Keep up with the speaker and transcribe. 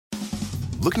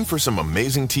Looking for some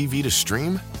amazing TV to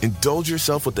stream? Indulge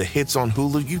yourself with the hits on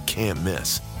Hulu you can't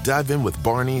miss. Dive in with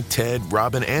Barney, Ted,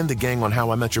 Robin, and the gang on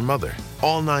How I Met Your Mother.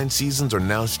 All 9 seasons are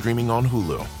now streaming on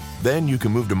Hulu. Then you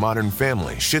can move to Modern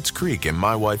Family, Schitt's Creek, and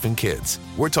My Wife and Kids.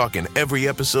 We're talking every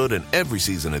episode and every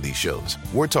season of these shows.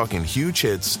 We're talking huge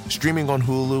hits, streaming on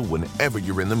Hulu whenever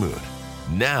you're in the mood.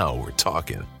 Now we're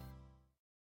talking.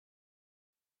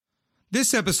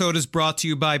 This episode is brought to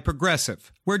you by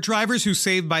Progressive, where drivers who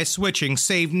save by switching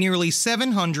save nearly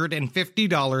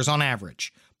 $750 on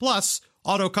average. Plus,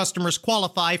 auto customers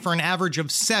qualify for an average of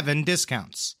 7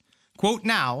 discounts. Quote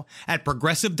now at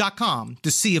Progressive.com to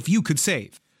see if you could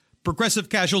save. Progressive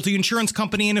Casualty Insurance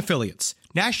Company and Affiliates.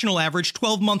 National average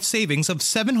 12-month savings of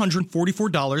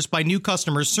 $744 by new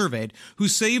customers surveyed who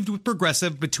saved with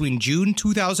Progressive between June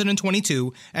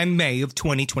 2022 and May of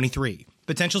 2023.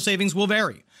 Potential savings will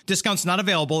vary. Discounts not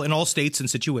available in all states and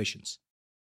situations.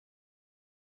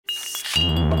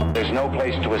 There's no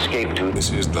place to escape to.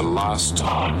 This is the last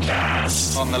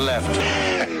podcast. On the left.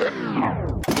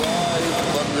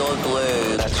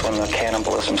 That's when the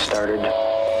cannibalism started.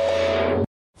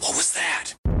 What was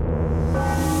that?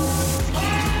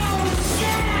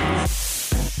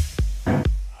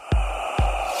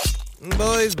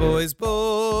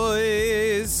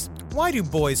 Boys. Why do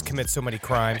boys commit so many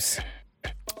crimes?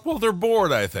 Well, they're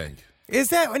bored, I think. Is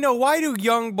that, no, why do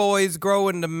young boys grow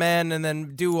into men and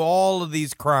then do all of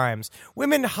these crimes?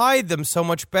 Women hide them so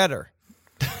much better.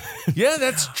 Yeah,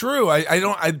 that's true.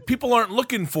 People aren't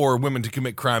looking for women to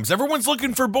commit crimes. Everyone's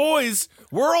looking for boys.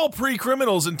 We're all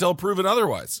pre-criminals until proven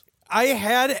otherwise. I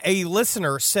had a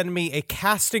listener send me a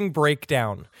casting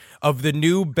breakdown of the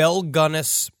new Belle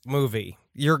Gunnis movie.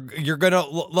 You're gonna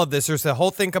love this. There's the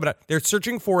whole thing coming up. They're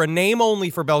searching for a name only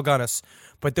for Belle Gunnis,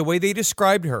 but the way they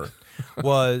described her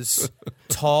was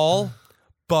tall,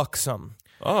 buxom,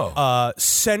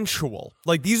 sensual.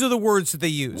 Like, these are the words that they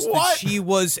used. What? That she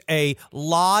was a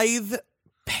lithe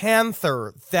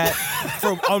panther that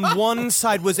from on one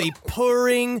side was a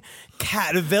purring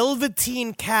cat, a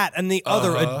velveteen cat, and the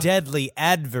other a deadly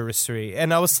adversary.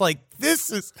 And I was like,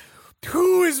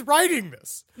 who is writing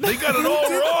this? They got it all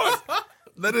wrong.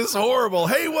 That is horrible.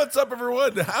 Hey, what's up,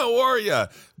 everyone? How are you?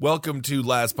 Welcome to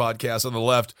Last Podcast on the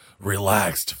Left,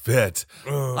 Relaxed Fit.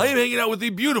 I am hanging out with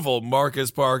the beautiful Marcus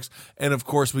Parks, and of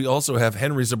course, we also have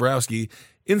Henry Zabrowski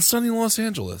in sunny Los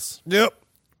Angeles. Yep.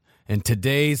 And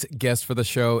today's guest for the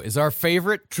show is our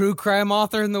favorite true crime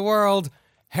author in the world,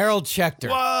 Harold Schechter.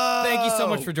 Whoa! Thank you so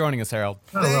much for joining us, Harold.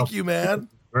 Thank you, man.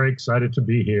 Very excited to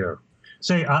be here.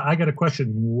 Say, I got a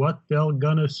question. What Belle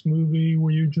Gunnis movie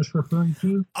were you just referring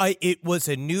to? It was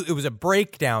a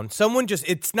breakdown.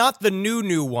 It's not the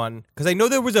new one, because I know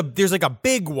there's like a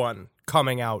big one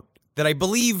coming out that I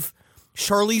believe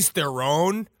Charlize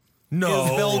Theron is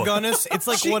Belle Gunnis. It's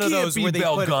like one of those where they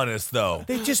Belle Gunnis, though.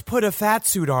 They just put a fat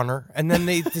suit on her, and then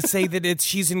they say that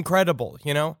she's incredible,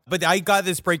 you know? But I got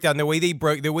this breakdown,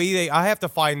 I have to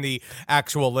find the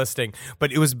actual listing,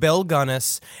 but it was Belle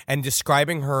Gunnis, and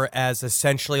describing her as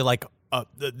essentially like,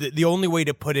 the only way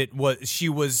to put it was she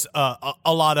was a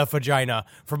lot of vagina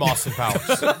from Austin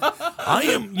Powers.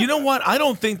 You know what? I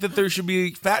don't think that there should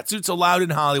be fat suits allowed in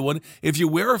Hollywood. If you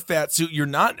wear a fat suit, you're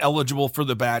not eligible for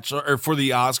the Bachelor or for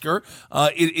the Oscar.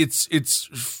 It's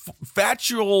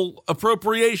factual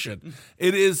appropriation.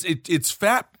 It's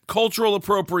fat cultural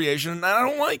appropriation, and I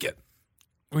don't like it.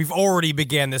 We've already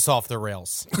began this off the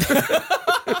rails.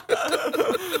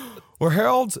 Well,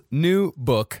 Harold's new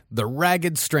book, The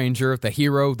Ragged Stranger, The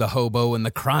Hero, the Hobo, and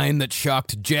the Crime That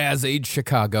Shocked Jazz-Age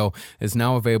Chicago, is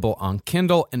now available on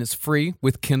Kindle and is free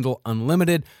with Kindle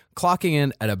Unlimited, clocking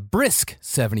in at a brisk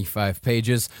 75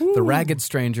 pages. Ooh. The Ragged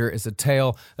Stranger is a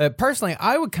tale that, personally,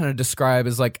 I would kind of describe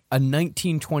as like a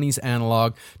 1920s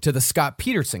analog to the Scott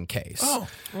Peterson case.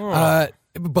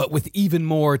 But with even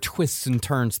more twists and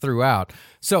turns throughout.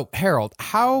 So, Harold,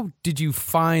 how did you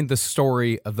find the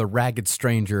story of The Ragged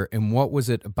Stranger, and what was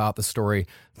it about the story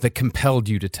that compelled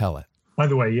you to tell it? By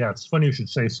the way, yeah, it's funny you should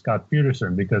say Scott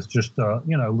Peterson, because just a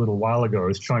little while ago I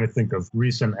was trying to think of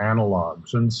recent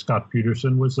analogs, and Scott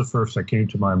Peterson was the first that came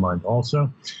to my mind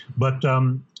also. But,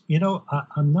 I'm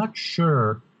not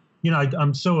sure,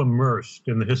 I'm so immersed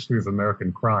in the history of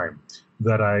American crime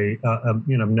that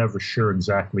I'm never sure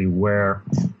exactly where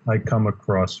I come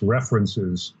across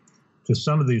references to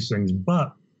some of these things.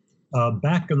 But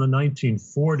back in the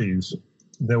 1940s,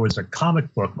 there was a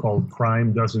comic book called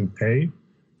Crime Doesn't Pay,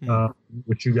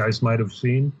 which you guys might have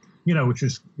seen, which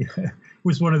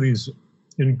was one of these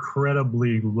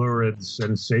incredibly lurid,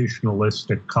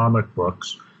 sensationalistic comic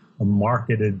books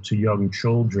marketed to young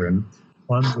children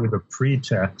under the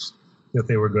pretext that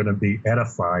they were going to be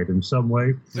edified in some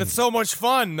way. It's so much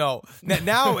fun, though.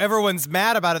 Now everyone's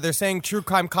mad about it. They're saying true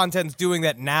crime content's doing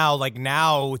that now. Like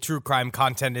now, true crime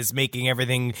content is making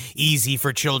everything easy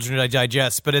for children to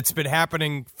digest, but it's been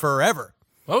happening forever.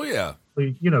 Oh, yeah.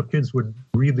 Kids would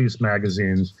read these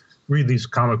magazines, read these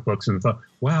comic books, and thought,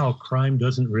 wow, crime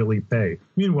doesn't really pay.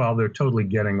 Meanwhile, they're totally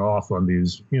getting off on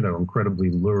these, incredibly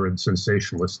lurid,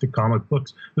 sensationalistic comic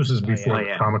books. This is before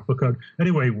the comic book code.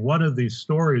 Anyway, one of these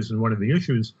stories and one of the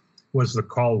issues was the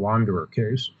Carl Wanderer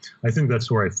case. I think that's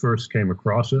where I first came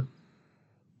across it.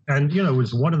 And, it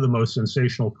was one of the most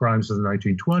sensational crimes of the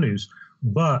 1920s,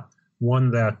 but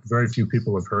one that very few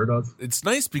people have heard of. It's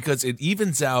nice because it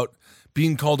evens out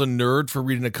being called a nerd for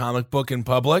reading a comic book in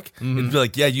public. Mm-hmm. It'd be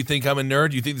like, yeah, you think I'm a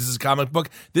nerd? You think this is a comic book?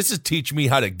 This is teach me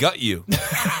how to gut you.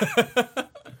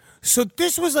 So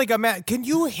this was like can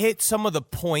you hit some of the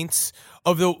points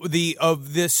of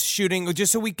this shooting,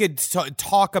 just so we could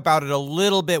talk about it a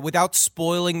little bit without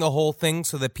spoiling the whole thing,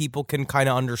 so that people can kind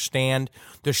of understand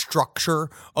the structure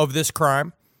of this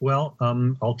crime? Well,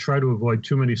 I'll try to avoid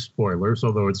too many spoilers,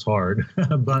 although it's hard.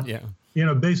 But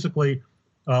basically,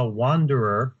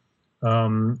 Wanderer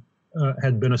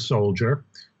had been a soldier.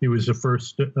 He was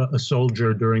a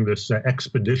soldier during this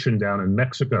expedition down in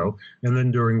Mexico. And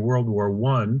then during World War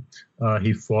I,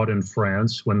 he fought in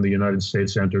France when the United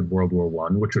States entered World War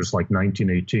I, which was like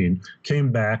 1918.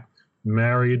 Came back,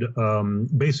 married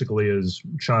basically his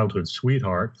childhood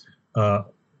sweetheart,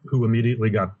 who immediately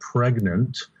got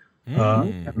pregnant.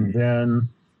 And then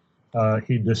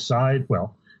he decided,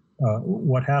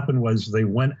 what happened was they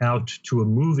went out to a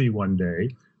movie one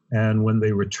day. And when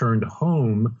they returned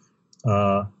home,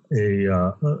 a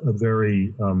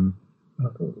very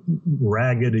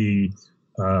raggedy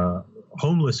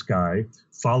homeless guy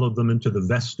followed them into the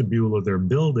vestibule of their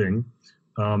building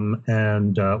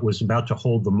and was about to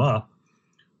hold them up.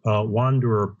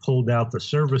 Wanderer pulled out the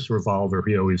service revolver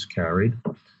he always carried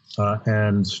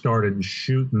and started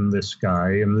shooting this guy.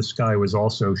 And this guy was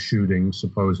also shooting,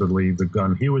 supposedly, the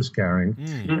gun he was carrying.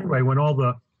 Anyway, when all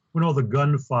the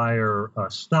gunfire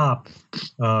stopped,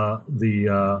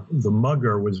 the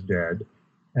mugger was dead,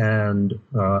 and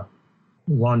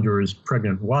Wanderer's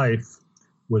pregnant wife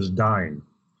was dying.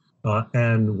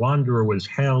 And Wanderer was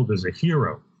hailed as a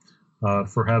hero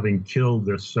for having killed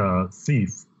this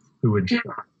thief who had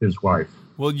shot his wife.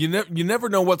 Well, you never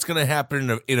know what's going to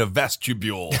happen in a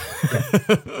vestibule.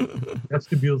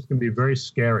 Vestibules can be very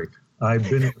scary. I've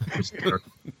been in this there.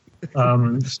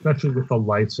 Especially with the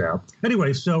lights out.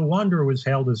 Anyway, so Wanderer was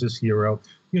hailed as his hero.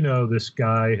 This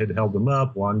guy had held him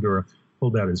up. Wanderer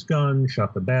pulled out his gun,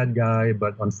 shot the bad guy,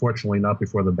 but unfortunately not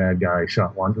before the bad guy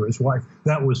shot Wanderer's wife.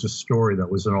 That was a story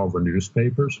that was in all the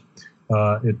newspapers.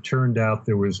 It turned out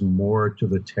there was more to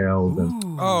the tale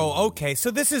than... Oh, okay. So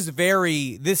this is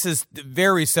very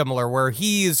similar, where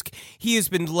he has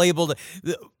been labeled...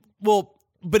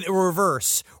 But in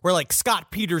reverse, where like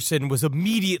Scott Peterson was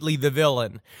immediately the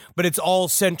villain, but it's all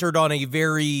centered on a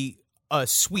very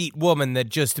sweet woman that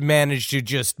just managed to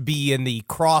just be in the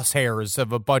crosshairs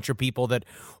of a bunch of people that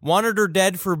wanted her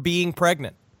dead for being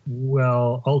pregnant.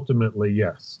 Well, ultimately,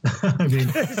 yes. I mean,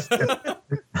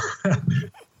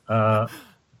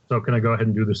 so can I go ahead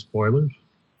and do the spoilers?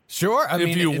 Sure.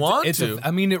 If you want to.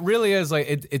 It really is like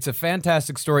it's a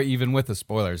fantastic story, even with the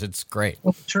spoilers. It's great.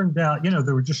 Well, it turned out,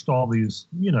 there were just all these,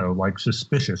 like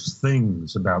suspicious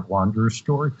things about Wanderer's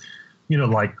story.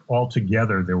 Like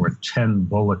altogether, there were 10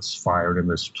 bullets fired in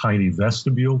this tiny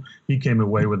vestibule. He came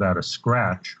away without a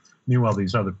scratch. Meanwhile,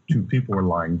 these other two people were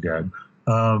lying dead.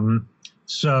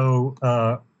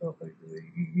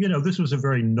 This was a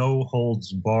very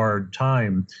no-holds-barred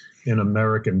time in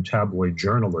American tabloid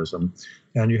journalism.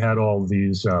 And you had all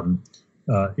these,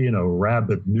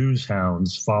 rabid news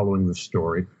hounds following the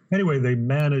story. Anyway, they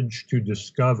managed to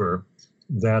discover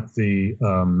that the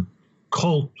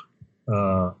Colt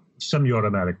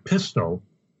semi-automatic pistol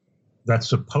that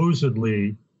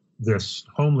supposedly this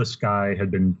homeless guy had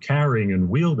been carrying and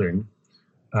wielding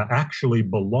actually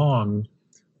belonged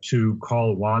to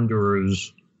Carl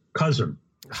Wanderer's cousin.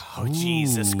 Oh,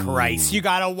 Jesus Christ. You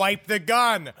got to wipe the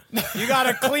gun. You got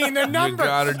to clean the number. You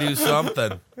got to do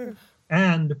something.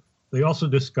 And they also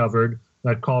discovered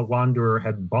that Carl Wanderer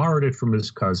had borrowed it from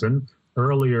his cousin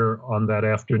earlier on that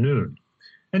afternoon.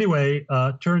 Anyway,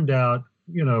 turned out,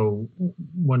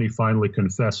 when he finally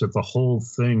confessed that the whole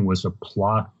thing was a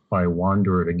plot by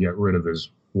Wanderer to get rid of his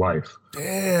wife.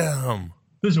 Damn.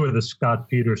 This is where the Scott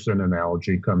Peterson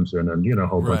analogy comes in and, a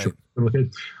whole bunch of...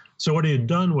 So what he had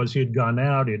done was he had gone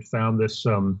out, he had found this,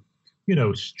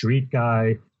 street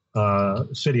guy,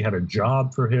 said he had a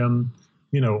job for him.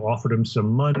 offered him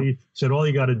some money, said, all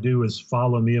you got to do is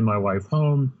follow me and my wife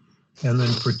home, and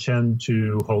then pretend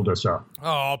to hold us up.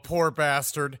 Oh, poor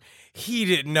bastard. He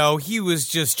didn't know. He was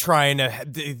just trying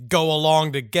to go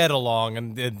along to get along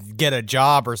and get a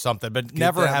job or something, but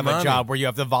never have a job where you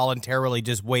have to voluntarily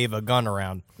just wave a gun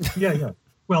around. Yeah.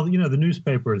 Well, the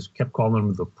newspapers kept calling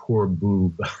him the poor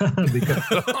boob. Because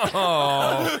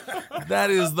oh, that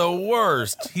is the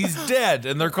worst. He's dead,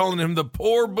 and they're calling him the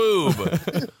poor boob.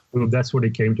 That's what he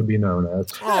came to be known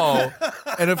as. Oh,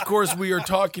 and of course, we are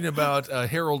talking about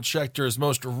Harold Schechter's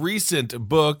most recent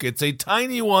book. It's a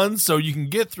tiny one, so you can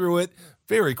get through it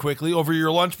very quickly over your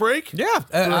lunch break. Yeah,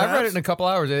 I read it in a couple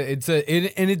hours.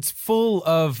 It's full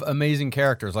of amazing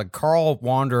characters. Like Carl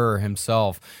Wanderer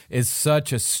himself is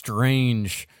such a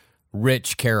strange,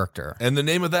 rich character. And the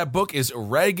name of that book is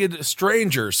Ragged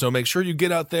Stranger. So make sure you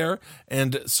get out there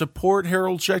and support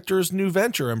Harold Schechter's new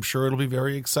venture. I'm sure it'll be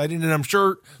very exciting, and I'm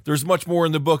sure there's much more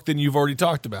in the book than you've already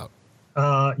talked about.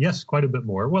 Yes, quite a bit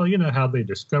more. Well, how they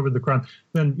discovered the crime.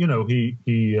 Then,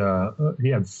 he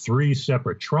had 3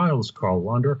 separate trials, Carl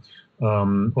Wander,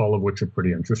 all of which are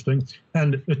pretty interesting.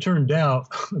 And it turned out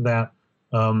that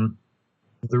the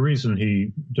reason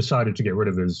he decided to get rid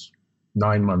of his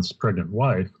 9 months pregnant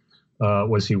wife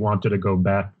was he wanted to go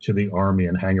back to the army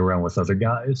and hang around with other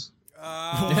guys.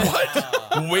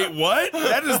 What? Wait, what?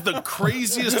 That is the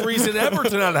craziest reason ever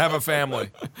to not have a family.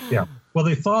 Yeah. Well,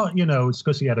 they thought, it's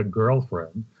because he had a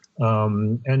girlfriend,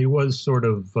 and he was sort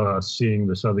of seeing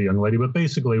this other young lady, but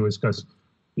basically it was because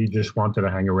he just wanted to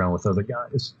hang around with other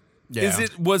guys. Yeah.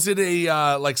 Was it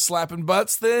a like slapping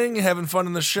butts thing, having fun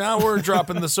in the shower,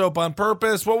 dropping the soap on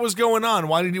purpose? What was going on?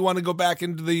 Why did he want to go back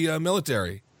into the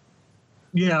military?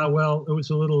 Yeah, well, it was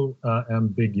a little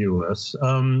ambiguous.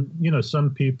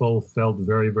 Some people felt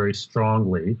very, very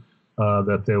strongly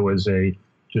that there was a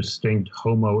distinct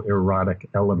homoerotic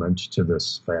element to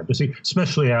this fantasy,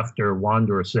 especially after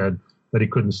Wanderer said that he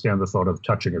couldn't stand the thought of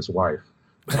touching his wife.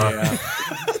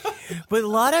 But a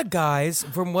lot of guys,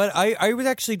 from what I was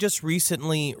actually just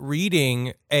recently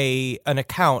reading an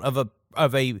account of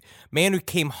a man who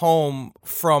came home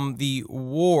from the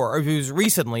war, or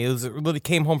really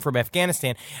came home from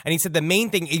Afghanistan, and he said the main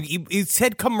thing, he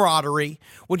said camaraderie,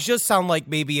 which does sound like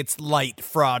maybe it's light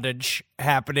fraudage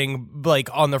happening like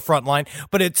on the front line,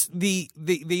 but it's the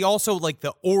also like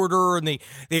the order and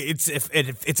it's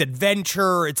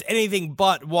adventure, it's anything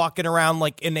but walking around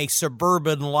like in a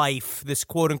suburban life, this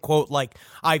quote unquote like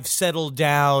I've settled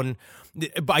down.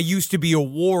 I used to be a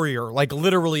warrior, like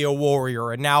literally a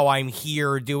warrior, and now I'm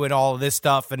here doing all of this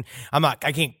stuff, and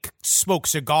I can't smoke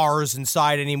cigars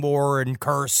inside anymore and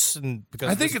curse. And because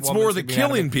I think it's more the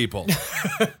killing people.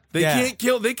 They can't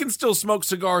kill. They can still smoke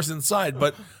cigars inside.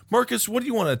 But Marcus, what do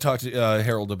you want to talk to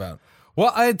Harold about?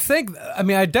 Well, I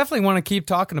definitely want to keep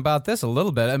talking about this a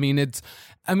little bit.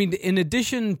 In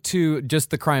addition to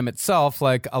just the crime itself,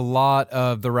 like a lot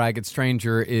of The Ragged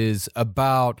Stranger is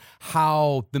about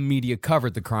how the media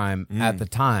covered the crime at the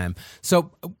time.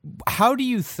 So how do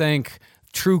you think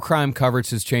true crime coverage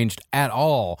has changed at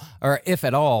all, or if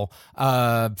at all,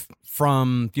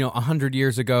 from 100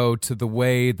 years ago to the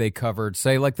way they covered,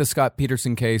 say, like the Scott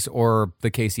Peterson case or the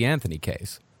Casey Anthony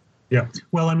case? Yeah.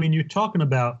 Well, you're talking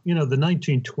about, the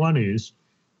 1920s,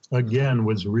 again,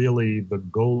 was really the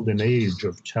golden age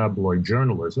of tabloid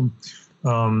journalism.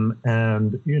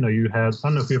 And, you had, I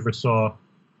don't know if you ever saw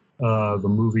the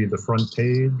movie The Front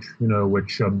Page,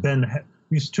 which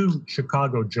these 2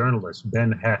 Chicago journalists,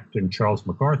 Ben Hecht and Charles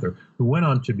MacArthur, who went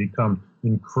on to become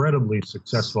incredibly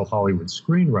successful Hollywood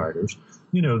screenwriters,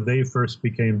 they first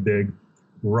became big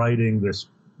writing this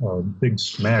big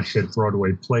smash hit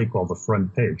Broadway play called The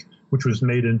Front Page, which was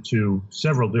made into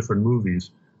several different movies,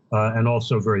 and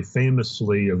also very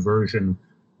famously a version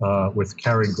with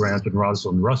Cary Grant and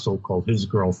Rosalind Russell called His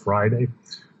Girl Friday.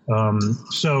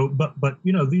 But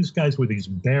these guys were these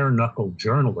bare-knuckle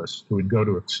journalists who would go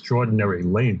to extraordinary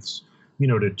lengths,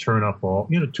 to turn up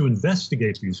to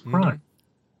investigate these crimes.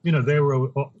 They were,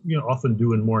 often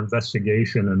doing more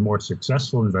investigation and more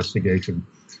successful investigation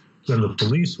than the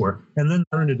police were, and then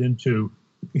turn it into,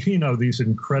 these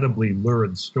incredibly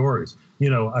lurid stories.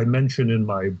 I mentioned in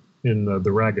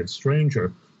The Ragged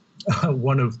Stranger,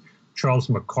 one of Charles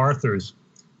MacArthur's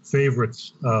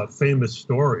famous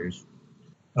stories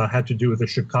had to do with a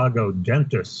Chicago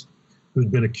dentist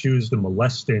who'd been accused of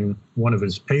molesting one of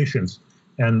his patients,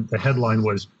 and the headline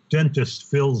was, "Dentist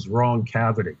fills wrong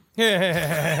cavity." That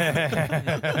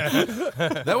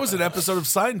was an episode of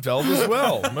Seinfeld as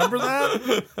well. Remember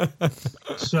that?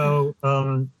 So,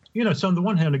 so on the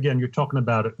one hand, again, you're talking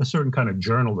about a certain kind of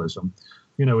journalism,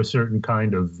 a certain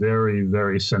kind of very,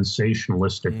 very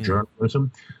sensationalistic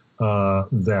journalism.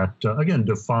 that again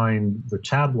defined the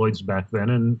tabloids back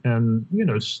then,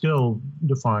 and still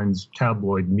defines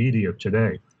tabloid media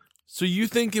today. So you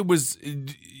think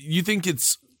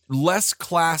it's less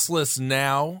classless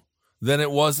now than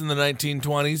it was in the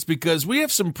 1920s? Because we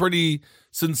have some pretty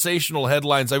sensational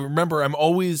headlines. I remember I'm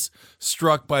always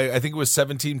struck by, I think it was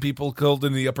 17 people killed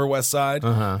in the Upper West Side,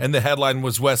 and the headline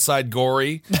was West Side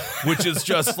Gory, which is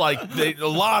just like a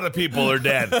lot of people are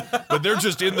dead, but they're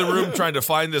just in the room trying to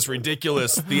find this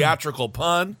ridiculous theatrical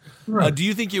pun. Right. Do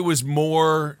you think it was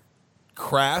more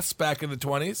crass back in the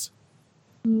 20s?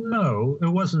 No, it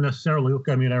wasn't necessarily. Look,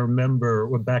 I mean, I remember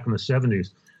back in the 70s,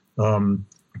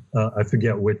 I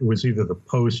forget what it was, either the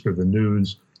Post or the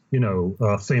News,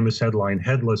 famous headline,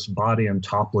 headless body and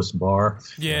topless bar.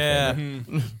 Yeah.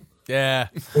 Yeah.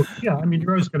 Well, yeah, I mean,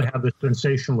 you're always going to have this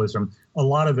sensationalism. A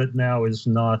lot of it now is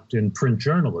not in print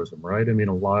journalism, right? I mean,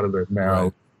 a lot of it now,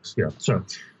 Right. Yeah. So,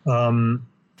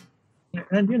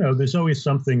 and, there's always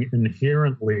something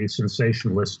inherently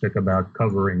sensationalistic about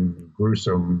covering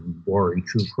gruesome, gory,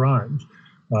 true crimes.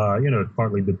 It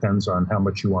partly depends on how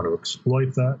much you want to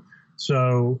exploit that.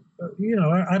 So,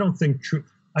 I don't think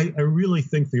I really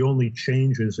think the only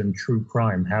changes in true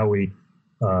crime, how we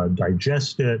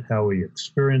digest it, how we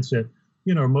experience it,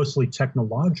 are mostly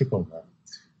technological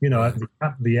now.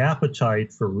 The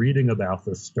appetite for reading about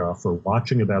this stuff or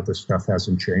watching about this stuff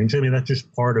hasn't changed. I mean, that's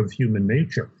just part of human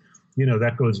nature.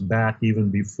 That goes back even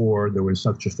before there was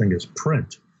such a thing as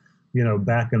print.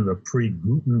 Back in the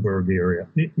pre-Gutenberg era,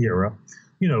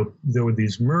 there were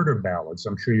these murder ballads.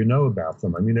 I'm sure you know about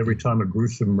them. I mean, every time a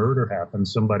gruesome murder happened,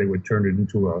 somebody would turn it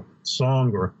into a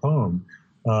song or a poem.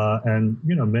 And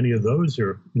many of those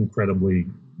are incredibly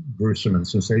gruesome and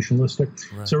sensationalistic.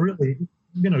 Right. So really,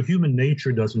 human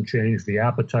nature doesn't change. The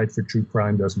appetite for true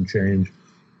crime doesn't change.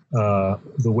 The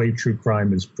way true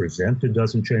crime is presented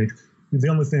doesn't change. The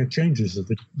only thing that changes is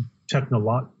the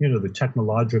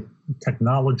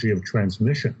technology of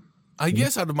transmission. I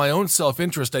guess out of my own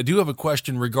self-interest, I do have a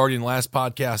question regarding last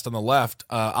podcast on the left.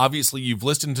 Obviously, you've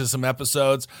listened to some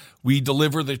episodes. We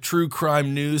deliver the true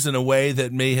crime news in a way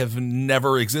that may have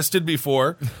never existed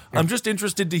before. I'm just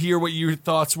interested to hear what your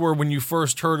thoughts were when you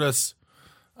first heard us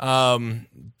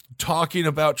talking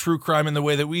about true crime in the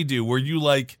way that we do. Were you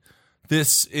like,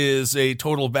 this is a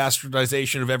total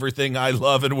bastardization of everything I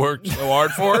love and worked so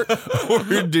hard for?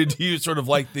 Or did you sort of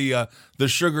like the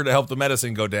sugar to help the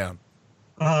medicine go down?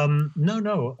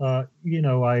 No.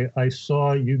 I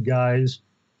saw you guys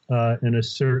in a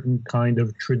certain kind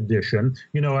of tradition.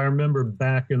 I remember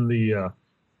back in the,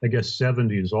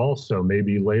 70s also,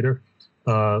 maybe later,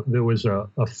 there was a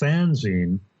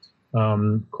fanzine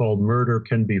called Murder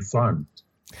Can Be Fun.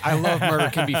 I love Murder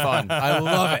Can Be Fun. I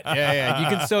love it. Yeah. You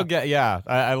can still get,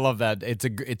 I love that. It's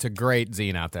a great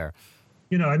zine out there.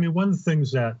 One of the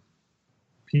things that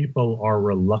people are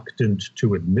reluctant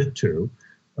to admit to,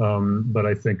 but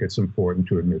I think it's important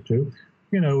to admit to,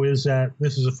 is that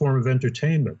this is a form of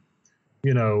entertainment.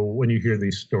 When you hear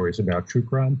these stories about true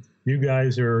crime, you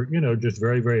guys are, just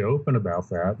very, very open about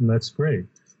that, and that's great.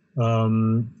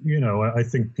 I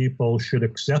think people should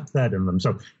accept that in them.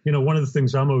 So, one of the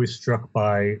things I'm always struck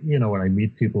by, when I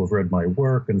meet people who've read my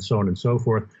work and so on and so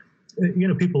forth,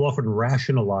 people often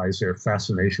rationalize their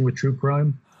fascination with true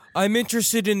crime. I'm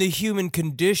interested in the human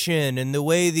condition and the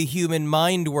way the human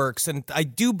mind works, and I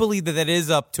do believe that is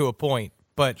up to a point.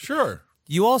 But sure,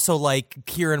 you also like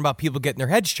hearing about people getting their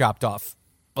heads chopped off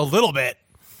a little bit.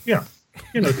 Yeah,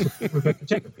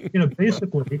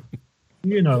 basically,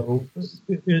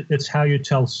 it's how you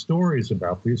tell stories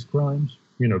about these crimes.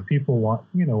 People want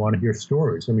to hear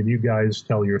stories. I mean, you guys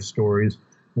tell your stories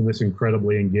in this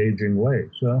incredibly engaging way.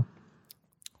 So.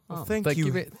 Well, thank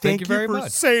you very for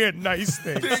much. saying nice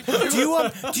things.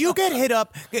 do you get hit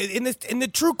up in the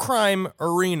true crime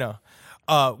arena?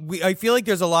 I feel like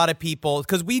there's a lot of people,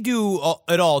 because we do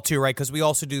it all too, right? Because we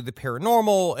also do the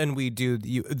paranormal and we do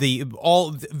the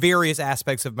all various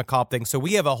aspects of macabre things. So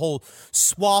we have a whole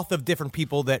swath of different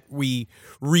people that we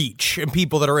reach and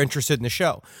people that are interested in the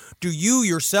show. Do you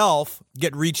yourself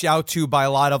get reached out to by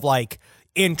a lot of like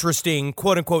interesting,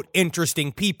 quote unquote,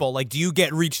 interesting people? Like, do you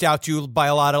get reached out to by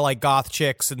a lot of like goth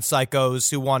chicks and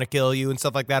psychos who want to kill you and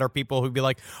stuff like that? Or people who'd be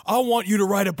like, I want you to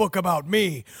write a book about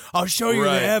me. I'll show you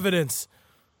the evidence.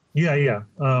 Yeah.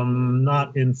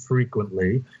 Not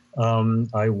infrequently.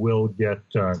 I will get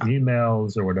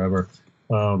emails or whatever.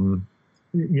 I'm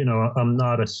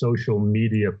not a social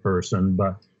media person,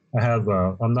 but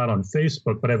I'm not on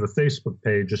Facebook, but I have a Facebook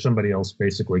page that somebody else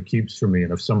basically keeps for me.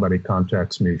 And if somebody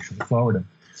contacts me, I should forward it.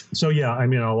 So, yeah,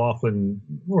 I'll often,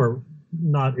 or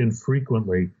not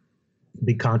infrequently,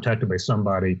 be contacted by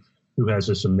somebody who has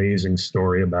this amazing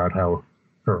story about how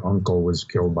her uncle was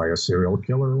killed by a serial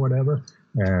killer or whatever.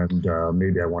 And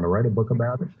maybe I want to write a book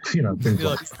about it. Things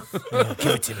like that.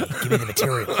 Give it to me. Give me the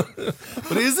material.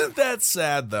 But isn't that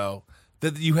sad, though,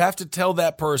 that you have to tell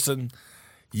that person,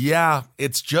 yeah,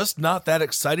 it's just not that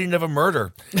exciting of a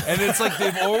murder. And it's like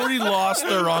they've already lost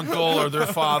their uncle or their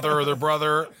father or their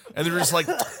brother. And they're just like,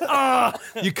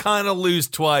 you kind of lose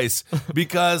twice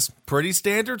because pretty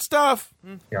standard stuff.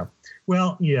 Yeah.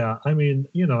 Well, yeah. I mean,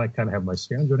 I kind of have my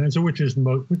standard answer, which is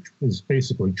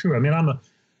basically true. I mean,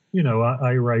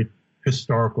 I write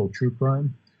historical true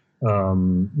crime.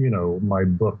 My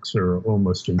books are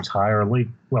almost entirely,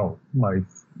 my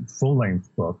full-length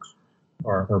books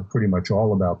are pretty much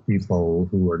all about people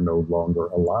who are no longer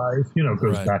alive. It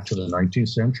goes back to the 19th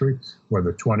century or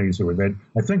the 20s or then.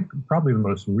 I think probably the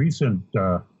most recent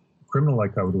criminal I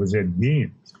covered was Ed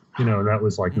Gein. That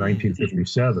was like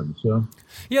 1957. So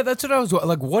yeah, that's what I was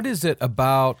like. What is it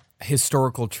about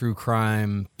historical true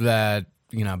crime that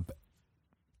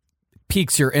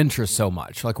piques your interest so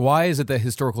much? Like, why is it that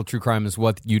historical true crime is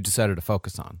what you decided to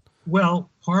focus on? Well,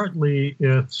 partly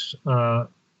it's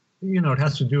it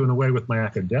has to do in a way with my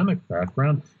academic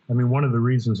background. I mean, one of the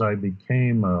reasons I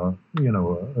became an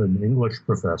English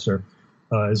professor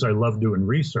is I love doing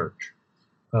research.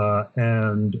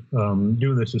 And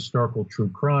doing this historical true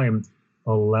crime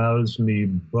allows me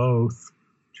both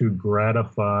to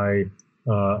gratify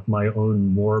my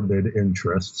own morbid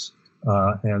interests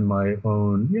and my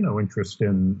own, interest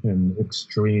in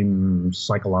extreme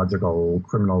psychological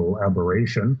criminal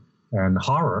aberration and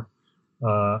horror.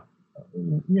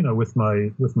 With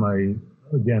my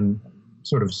again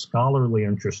sort of scholarly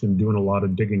interest in doing a lot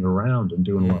of digging around and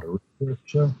doing a lot of research.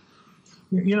 So,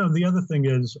 the other thing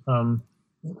is.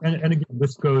 And again,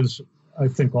 this goes, I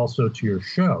think, also to your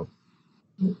show.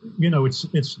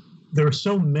 There are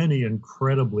so many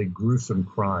incredibly gruesome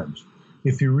crimes.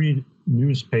 If you read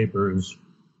newspapers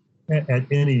at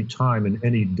any time and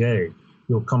any day,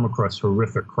 you'll come across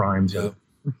horrific crimes. Yeah.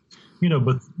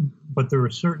 But there are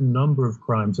a certain number of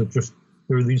crimes that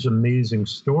there are these amazing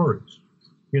stories.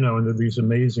 And there are these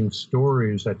amazing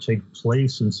stories that take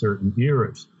place in certain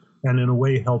eras. And in a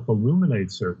way help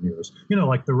illuminate certain eras.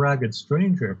 Like The Ragged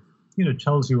Stranger,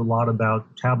 tells you a lot about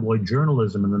tabloid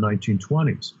journalism in the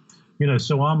 1920s.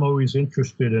 So I'm always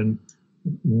interested in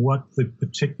what the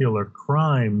particular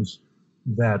crimes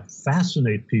that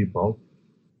fascinate people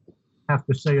have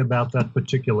to say about that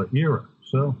particular era.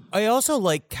 So I also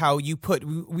like how you put.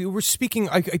 We were speaking.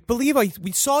 I believe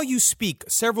we saw you speak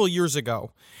several years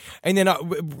ago, and then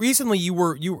recently you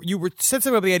were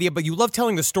sensitive about the idea, but you love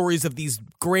telling the stories of these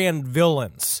grand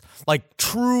villains, like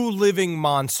true living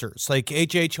monsters, like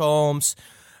H.H. Holmes,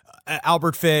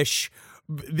 Albert Fish,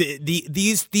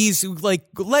 these like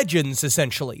legends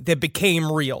essentially that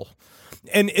became real.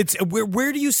 And it's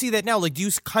where do you see that now? Like,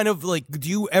 do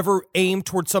you ever aim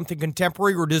towards something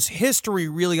contemporary, or does history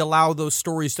really allow those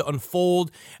stories to unfold,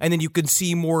 and then you can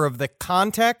see more of the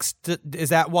context? Is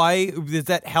that why? Does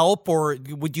that help, or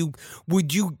would you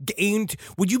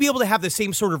be able to have the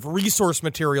same sort of resource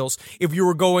materials if you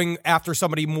were going after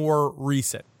somebody more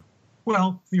recent?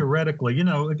 Well, theoretically,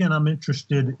 again, I'm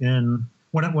interested in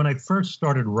when I first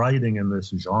started writing in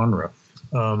this genre.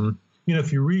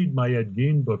 If you read my Ed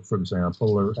Gein book, for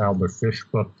example, or Albert Fish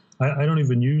book, I don't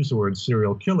even use the word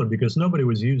serial killer because nobody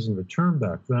was using the term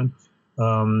back then.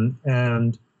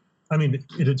 And I mean,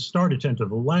 it had started to enter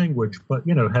the language, but,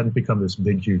 it hadn't become this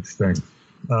big, huge thing.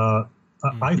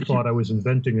 I thought I was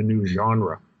inventing a new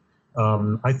genre.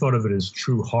 I thought of it as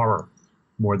true horror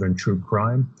more than true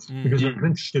crime because I'm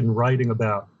interested in writing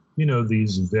about,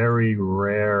 these very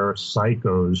rare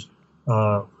psychos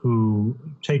who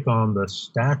take on the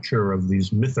stature of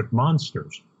these mythic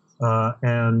monsters.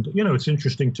 And, it's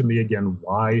interesting to me, again,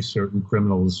 why certain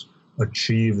criminals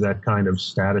achieve that kind of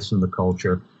status in the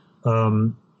culture.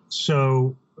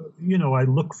 So, I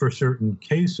look for certain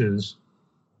cases,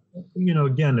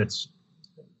 again, it's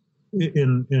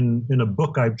in a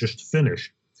book I've just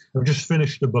finished. I've just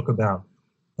finished a book about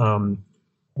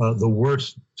the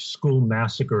worst school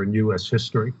massacre in U.S.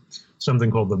 history,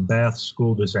 something called the Bath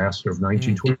School Disaster of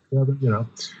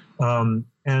 1927,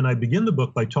 And I begin the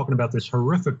book by talking about this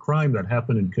horrific crime that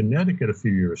happened in Connecticut a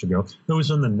few years ago. It was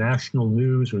on the national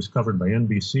news. It was covered by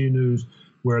NBC News,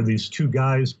 where these two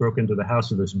guys broke into the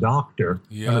house of this doctor.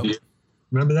 Yeah.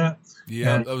 Remember that?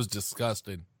 Yeah, and, that was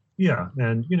disgusting. Yeah,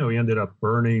 and, he ended up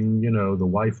burning, the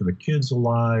wife and the kids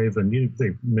alive, and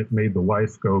they made the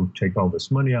wife go take all this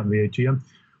money out in the ATM.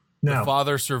 Now, the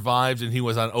father survived, and he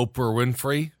was on Oprah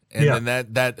Winfrey, and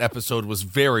then that episode was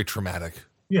very traumatic.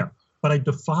 Yeah, but I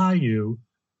defy you,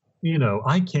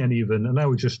 I can't even, and I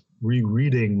would just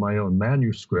rereading my own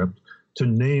manuscript to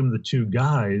name the two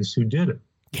guys who did it.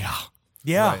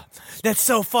 Yeah, Right. That's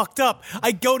so fucked up.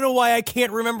 I don't know why I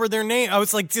can't remember their name. I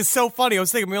was like, it's so funny. I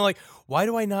was thinking, like, why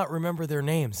do I not remember their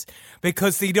names?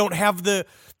 Because they don't have the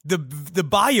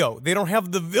bio. They don't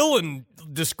have the villain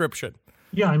description.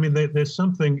 Yeah, I mean, there's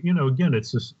something, again,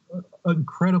 it's this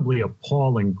incredibly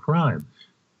appalling crime,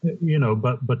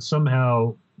 but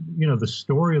somehow, the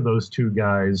story of those two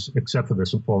guys, except for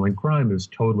this appalling crime, is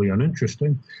totally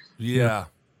uninteresting. Yeah.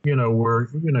 Where,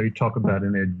 you talk about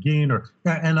an Ed Gein,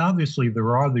 and obviously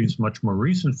there are these much more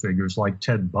recent figures like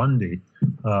Ted Bundy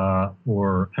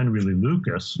or Henry Lee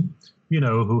Lucas,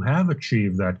 who have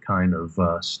achieved that kind of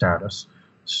status.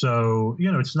 So,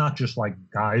 it's not just like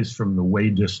guys from the way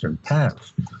distant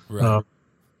past. Right.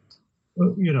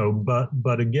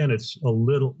 But again, it's a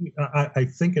little, I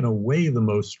think in a way, the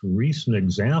most recent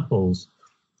examples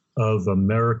of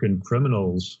American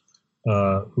criminals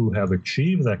who have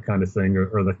achieved that kind of thing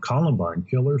are the Columbine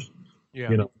killers. Yeah.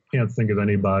 Can't think of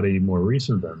anybody more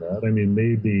recent than that. I mean,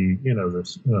 maybe,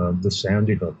 the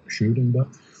Sandy Hook shooting, but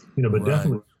Right.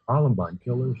 definitely Columbine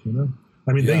killers,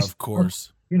 I mean, Yeah, of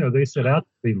course. they set out to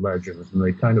be legends, and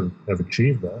they kind of have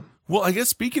achieved that. Well, I guess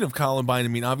speaking of Columbine, I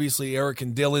mean, obviously Eric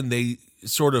and Dylan, they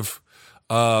sort of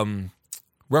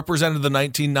represented the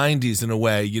 1990s in a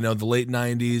way, the late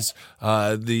 90s,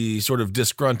 the sort of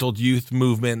disgruntled youth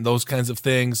movement, those kinds of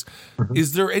things. Mm-hmm.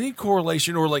 Is there any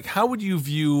correlation, or like, how would you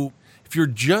view, if you're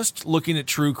just looking at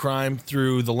true crime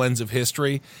through the lens of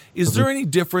history, is there any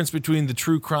difference between the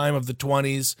true crime of the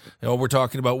 20s? We're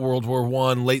talking about World War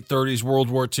I, late 30s, World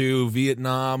War II,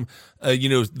 Vietnam, the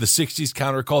 60s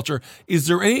counterculture. Is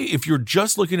there any, if you're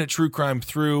just looking at true crime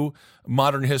through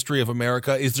modern history of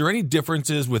America, is there any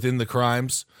differences within the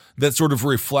crimes that sort of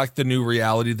reflect the new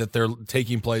reality that they're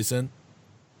taking place in?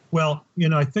 Well,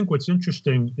 I think what's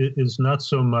interesting is not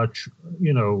so much,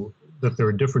 that there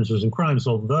are differences in crimes,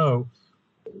 although,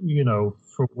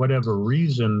 for whatever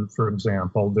reason, for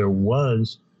example, there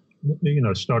was,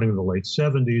 starting in the late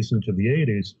 70s into the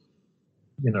 80s,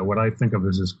 what I think of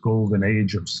as this golden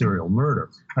age of serial murder.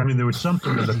 I mean, there was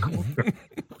something in the culture,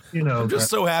 I'm just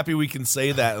so happy we can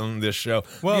say that on this show.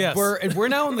 Well, Yes. we're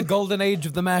now in the golden age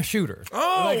of the mass shooter. Oh,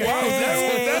 wow.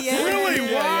 That's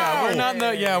really, wow.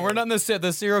 We're not in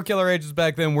the serial killer ages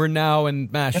back then. We're now in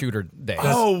mass shooter days.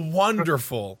 Oh,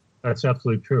 wonderful. That's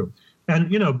absolutely true.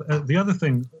 And, the other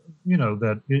thing,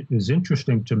 that is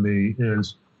interesting to me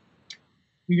is,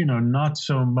 not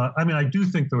so much. I mean, I do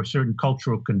think there were certain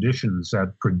cultural conditions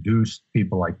that produced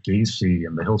people like Gacy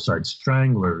and the Hillside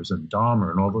Stranglers and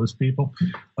Dahmer and all those people.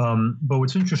 But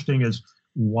what's interesting is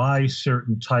why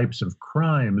certain types of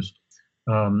crimes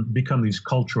become these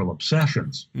cultural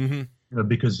obsessions. Mm-hmm.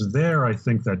 Because there, I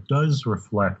think that does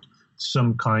reflect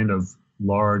some kind of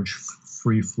large,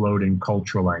 free-floating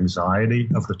cultural anxiety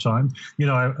of the time.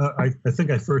 I think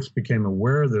I first became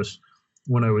aware of this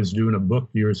when I was doing a book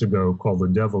years ago called The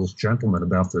Devil's Gentleman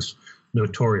about this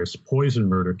notorious poison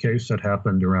murder case that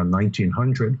happened around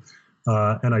 1900.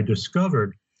 And I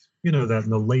discovered, that in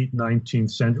the late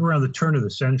 19th century, around the turn of the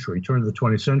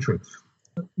 20th century,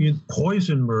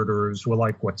 poison murderers were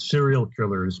like what serial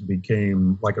killers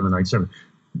became like in the 1970s.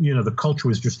 The culture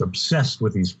was just obsessed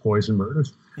with these poison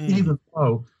murders, even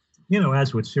though,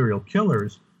 as with serial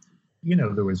killers,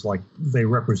 there was they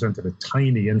represented a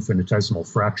tiny infinitesimal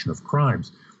fraction of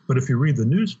crimes. But if you read the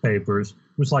newspapers,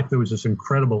 it was like there was this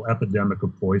incredible epidemic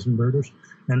of poison murders.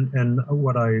 And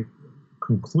what I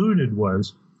concluded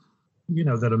was,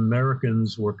 that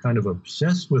Americans were kind of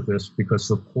obsessed with this because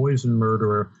the poison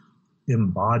murderer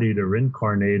embodied or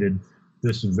incarnated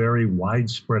this very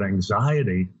widespread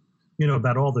anxiety,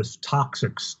 about all this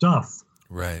toxic stuff.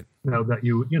 Right. That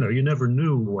you never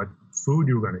knew what food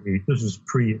you were going to eat. This is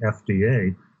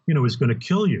pre-FDA, was going to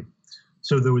kill you.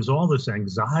 So there was all this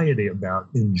anxiety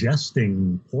about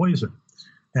ingesting poison.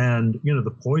 And,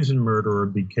 the poison murderer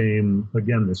became,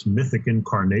 again, this mythic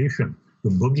incarnation,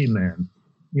 the boogeyman,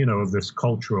 of this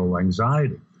cultural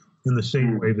anxiety. In the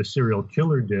same way the serial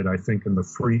killer did, I think, in the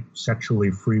sexually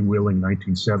freewheeling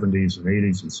 1970s and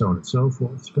 80s and so on and so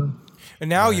forth. So,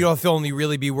 And now you don't only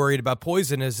really be worried about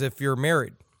poison as if you're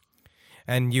married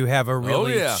and you have a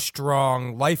really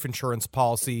strong life insurance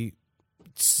policy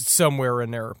somewhere in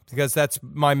there, because that's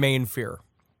my main fear.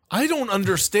 I don't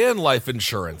understand life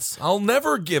insurance. I'm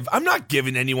not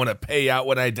giving anyone a payout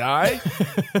when I die.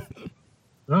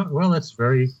 well, that's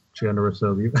very generous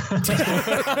of you.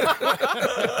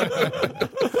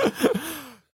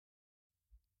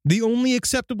 The only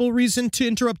acceptable reason to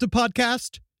interrupt a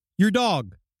podcast? Your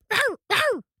dog.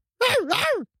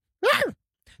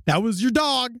 That was your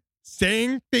dog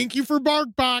saying thank you for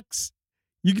BarkBox.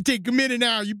 You can take a minute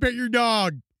now. You pet your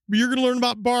dog. But you're going to learn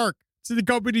about Bark. It's the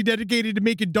company dedicated to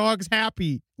making dogs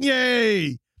happy.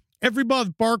 Yay! Every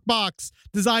month, BarkBox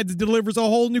designs and delivers a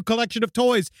whole new collection of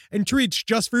toys and treats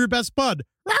just for your best bud.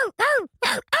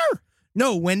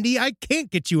 No, Wendy, I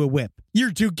can't get you a whip.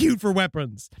 You're too cute for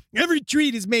weapons. Every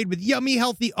treat is made with yummy,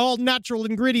 healthy, all-natural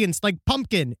ingredients like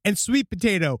pumpkin and sweet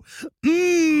potato.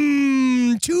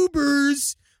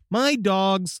 Tubers. My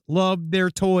dogs love their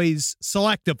toys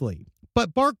selectively.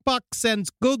 But BarkBox sends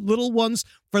good little ones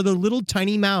for their little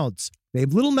tiny mouths. They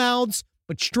have little mouths,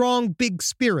 but strong, big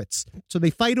spirits. So they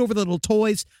fight over the little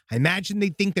toys. I imagine they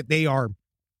think that they are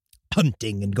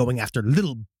hunting and going after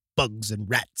little bugs and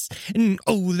rats. And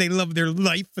they love their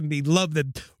life, and they love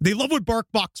what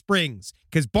BarkBox brings.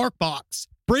 Because BarkBox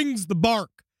brings the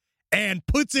bark and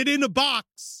puts it in a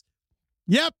box.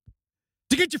 Yep.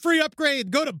 To get your free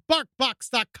upgrade, go to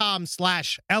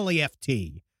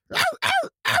barkbox.com/LEFT.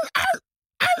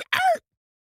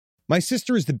 My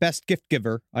sister is the best gift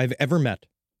giver I've ever met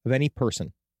of any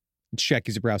person. It's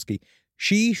Jackie Zabrowski.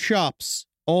 She shops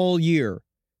all year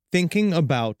thinking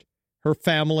about her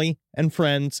family and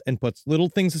friends and puts little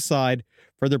things aside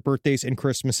for their birthdays and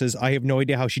Christmases. I have no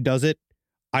idea how she does it.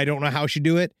 I don't know how she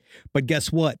do it. But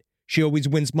guess what? She always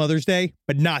wins Mother's Day,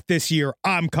 but not this year.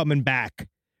 I'm coming back.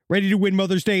 Ready to win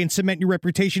Mother's Day and cement your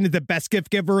reputation as the best gift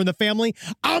giver in the family?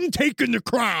 I'm taking the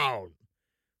crown.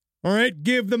 All right,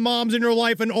 give the moms in your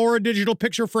life an Aura digital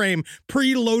picture frame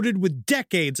preloaded with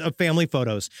decades of family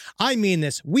photos. I mean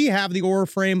this. We have the Aura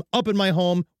frame up in my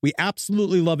home. We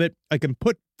absolutely love it. I can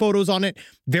put photos on it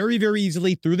very, very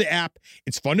easily through the app.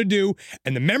 It's fun to do,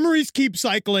 and the memories keep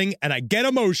cycling, and I get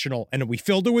emotional. And we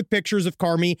filled it with pictures of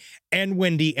Carmi and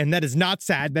Wendy, and that is not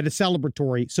sad. That is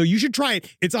celebratory. So you should try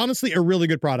it. It's honestly a really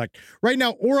good product. Right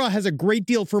now, Aura has a great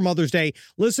deal for Mother's Day.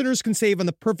 Listeners can save on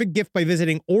the perfect gift by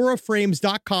visiting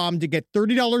auraframes.com to get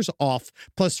 $30 off,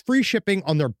 plus free shipping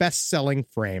on their best-selling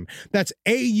frame. That's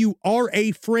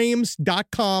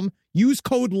auraframes.com. Use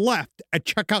code LEFT at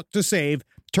checkout to save.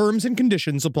 Terms and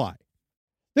conditions apply.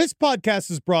 This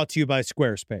podcast is brought to you by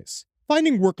Squarespace.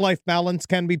 Finding work-life balance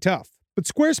can be tough, but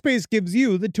Squarespace gives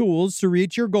you the tools to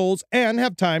reach your goals and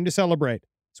have time to celebrate.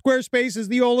 Squarespace is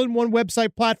the all-in-one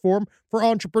website platform for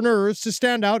entrepreneurs to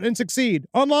stand out and succeed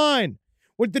online.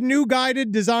 With the new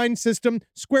guided design system,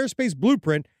 Squarespace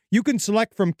Blueprint, you can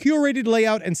select from curated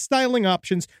layout and styling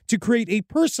options to create a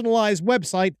personalized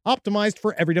website optimized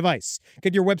for every device.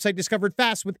 Get your website discovered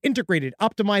fast with integrated,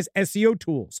 optimized SEO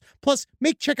tools. Plus,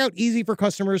 make checkout easy for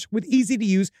customers with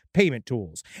easy-to-use payment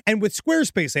tools. And with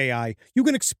Squarespace AI, you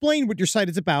can explain what your site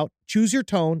is about, choose your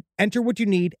tone, enter what you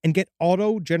need, and get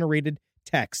auto-generated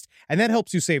text. And that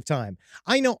helps you save time.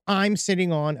 I know I'm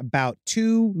sitting on about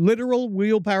 2 literal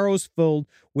wheelbarrows filled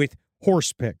with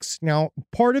horse pics. Now,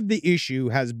 part of the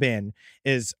issue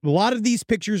is a lot of these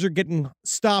pictures are getting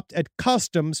stopped at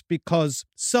customs because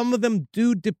some of them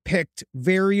do depict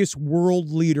various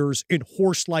world leaders in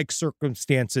horse-like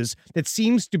circumstances that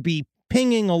seems to be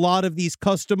pinging a lot of these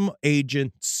custom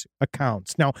agents'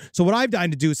 accounts. Now, so what I've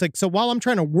done to do is while I'm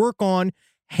trying to work on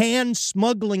hand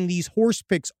smuggling these horse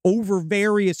pics over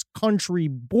various country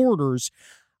borders,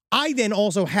 I then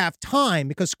also have time,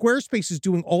 because Squarespace is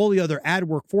doing all the other ad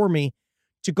work for me,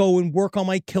 to go and work on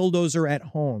my Killdozer at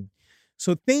home.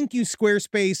 So thank you,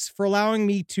 Squarespace, for allowing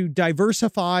me to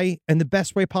diversify in the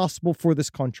best way possible for this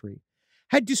country.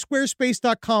 Head to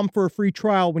squarespace.com for a free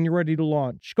trial when you're ready to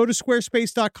launch. Go to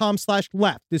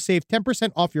squarespace.com/left to save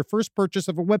 10% off your first purchase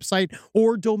of a website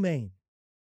or domain.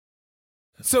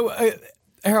 So,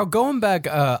 Harold, going back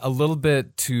a little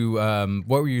bit to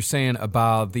what were you saying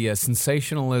about the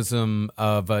sensationalism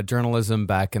of journalism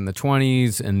back in the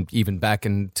 20s and even back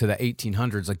into the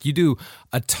 1800s, like you do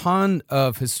a ton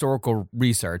of historical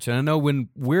research. And I know when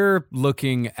we're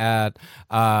looking at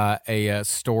a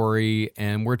story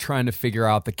and we're trying to figure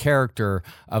out the character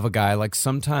of a guy, like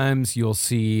sometimes you'll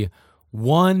see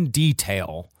one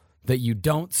detail that you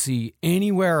don't see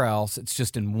anywhere else. It's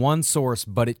just in one source,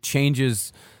 but it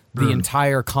changes the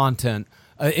entire content.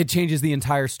 It changes the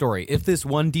entire story. If this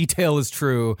one detail is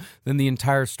true, then the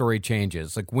entire story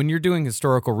changes. Like when you're doing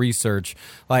historical research,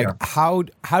 how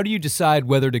do you decide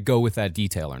whether to go with that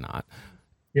detail or not?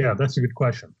 Yeah, that's a good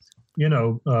question.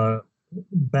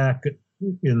 Back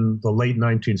in the late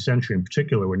 19th century in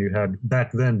particular, when you had,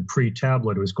 back then,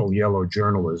 pre-tablet, it was called yellow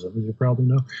journalism, as you probably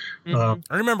know.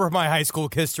 I remember my high school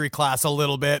history class a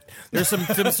little bit. There's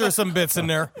some bits in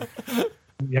there.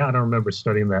 Yeah, I don't remember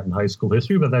studying that in high school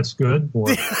history, but that's good.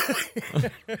 Those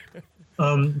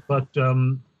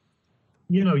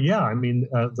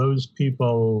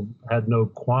people had no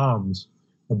qualms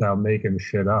about making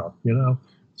shit up,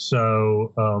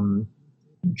 So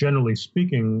generally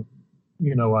speaking,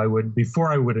 I would,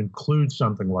 before I would include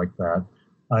something like that,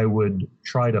 I would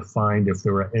try to find if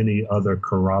there were any other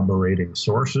corroborating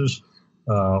sources,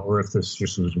 or if this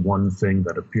just was one thing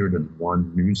that appeared in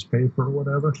one newspaper or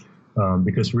whatever,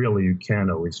 because really you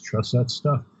can't always trust that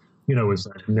stuff. Is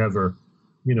that never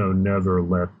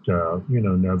let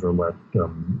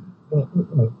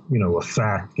a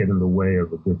fact get in the way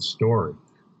of a good story.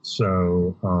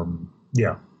 So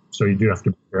so you do have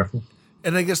to be careful.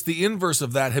 And I guess the inverse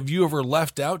of that, have you ever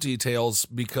left out details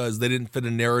because they didn't fit a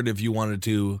narrative you wanted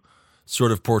to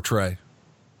sort of portray?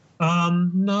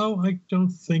 No, I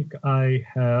don't think I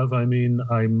have. I mean,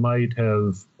 I might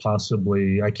have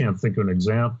possibly, I can't think of an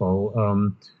example.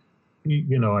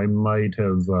 I might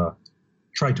have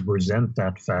tried to present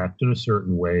that fact in a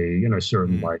certain way, in a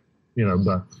certain light,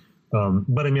 but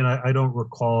I mean, I don't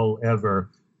recall ever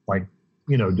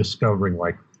discovering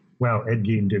wow, Ed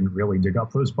Gein didn't really dig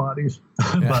up those bodies.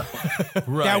 But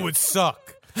right. That would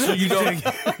suck. So you don't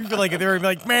feel like they're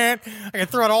like, man, I can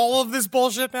throw out all of this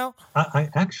bullshit now. I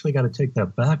actually got to take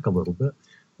that back a little bit,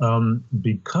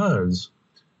 because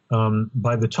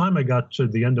by the time I got to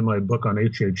the end of my book on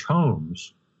H.H.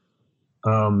 Holmes,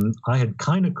 I had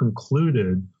kind of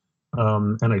concluded,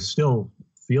 and I still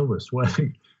feel this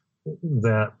way,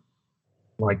 that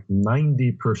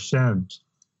 90%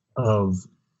 of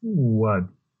what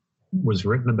was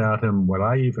written about him, what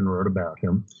I even wrote about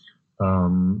him,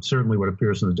 certainly what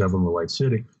appears in The Devil in the White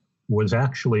City, was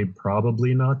actually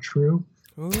probably not true.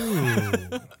 Ooh.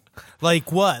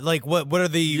 Like what? What are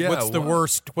the what's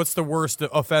the worst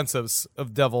offensives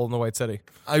of Devil in the White City?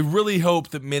 I really hope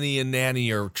that Minnie and Nanny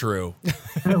are true.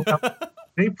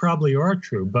 They probably are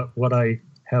true, but what I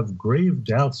have grave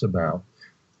doubts about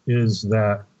is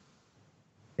that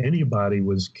anybody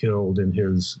was killed in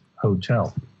his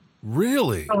hotel.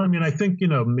 Really? Well, I mean, I think,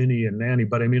 Minnie and Nanny,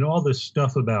 but I mean, all this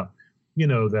stuff about,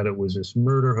 that it was this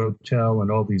murder hotel and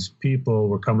all these people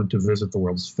were coming to visit the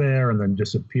World's Fair and then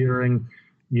disappearing.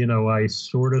 I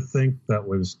sort of think that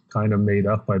was kind of made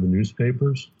up by the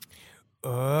newspapers.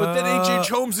 But then H.H.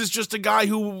 Holmes is just a guy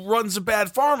who runs a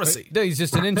bad pharmacy. No, he's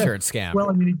just an insurance scam. Well,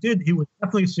 I mean, he was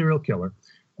definitely a serial killer.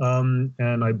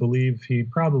 And I believe he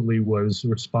probably was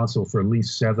responsible for at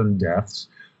least 7 deaths.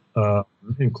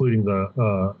 Including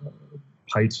the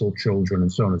Heitzel children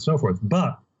and so on and so forth.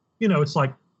 But, it's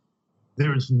like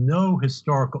there's no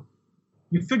historical...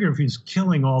 You figure if he's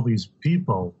killing all these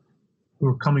people who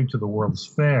are coming to the World's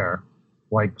Fair,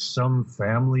 some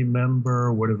family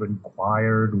member would have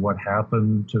inquired what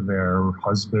happened to their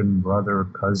husband, brother,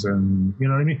 cousin. You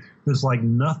know what I mean? There's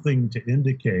nothing to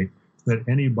indicate that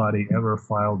anybody ever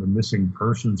filed a missing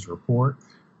persons report.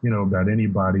 About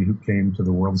anybody who came to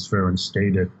the World's Fair and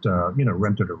stayed at,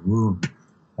 rented a room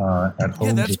at home.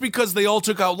 Yeah, that's because they all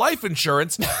took out life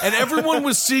insurance, and everyone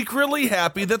was secretly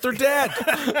happy that they're dead.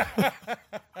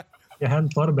 You hadn't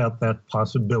thought about that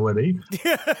possibility.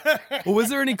 Well, was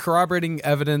there any corroborating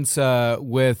evidence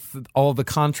with all the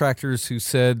contractors who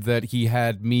said that he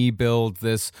had me build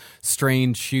this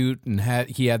strange chute and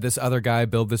he had this other guy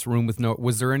build this room with no...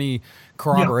 Was there any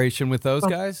corroboration with those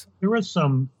guys? There was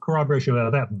some corroboration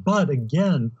about that. But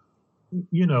again,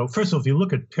 first of all, if you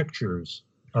look at pictures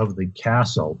of the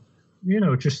castle,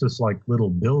 it's just this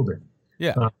little building.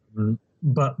 Yeah.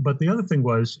 But the other thing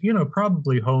was,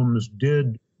 probably Holmes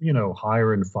did...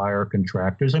 hire and fire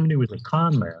contractors. I mean, he was a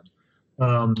con man.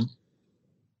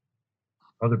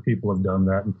 Other people have done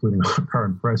that, including our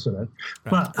current president.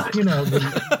 But, I'm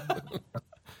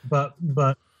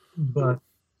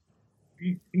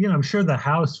sure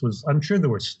I'm sure there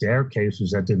were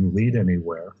staircases that didn't lead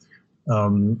anywhere,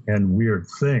 and weird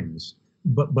things.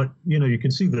 But you can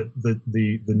see that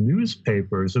the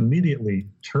newspapers immediately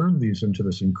turned these into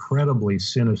this incredibly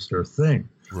sinister thing.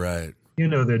 Right.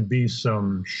 There'd be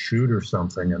some chute or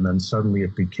something, and then suddenly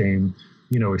it became,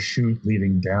 a chute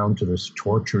leading down to this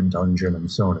torture dungeon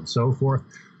and so on and so forth.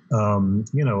 A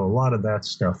lot of that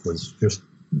stuff was just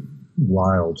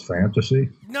wild fantasy.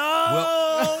 No!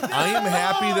 Well, I am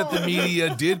happy that the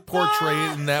media did portray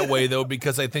it in that way, though,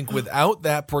 because I think without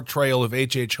that portrayal of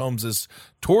H.H. Holmes's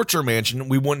torture mansion,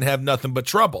 we wouldn't have nothing but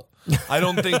trouble. I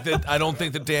don't think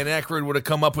that Dan Aykroyd would have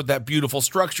come up with that beautiful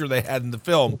structure they had in the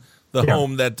film. The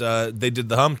home that they did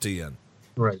the Humpty in.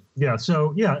 Right. Yeah.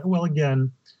 So, well,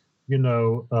 again,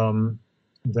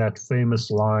 that famous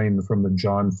line from the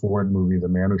John Ford movie, The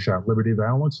Man Who Shot Liberty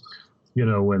Valance,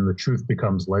 when the truth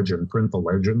becomes legend, print the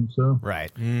legend. So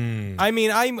right. I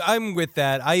mean, I'm with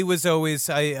that. I was always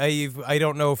I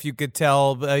don't know if you could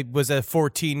tell, I was a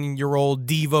 14-year-old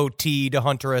devotee to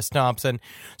Hunter S. Thompson.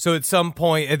 So at some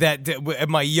point at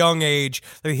my young age,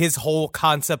 his whole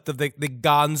concept of the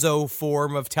gonzo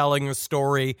form of telling a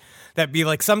story, that be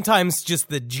like sometimes just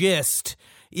the gist,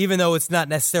 even though it's not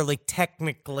necessarily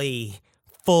technically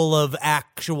full of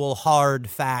actual hard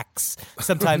facts.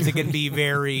 Sometimes it can be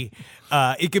very,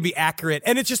 it can be accurate,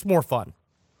 and it's just more fun.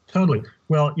 Totally.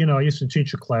 Well, I used to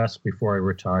teach a class before I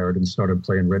retired and started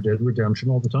playing Red Dead Redemption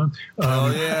all the time.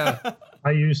 Oh, yeah.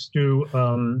 I used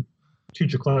to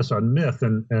teach a class on myth,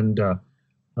 and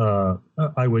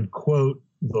I would quote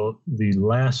the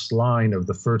last line of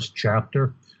the first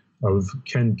chapter of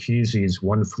Ken Kesey's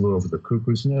One Flew Over the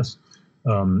Cuckoo's Nest,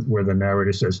 where the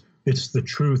narrator says, "It's the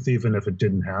truth, even if it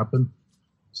didn't happen."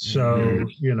 So,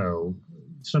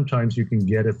 sometimes you can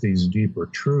get at these deeper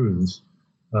truths,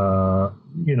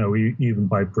 even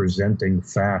by presenting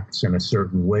facts in a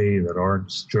certain way that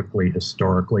aren't strictly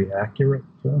historically accurate.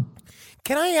 So.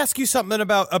 Can I ask you something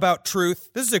about truth?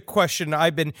 This is a question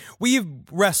we've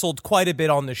wrestled quite a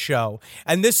bit on the show,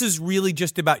 and this is really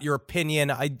just about your opinion.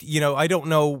 I don't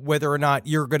know whether or not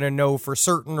you're going to know for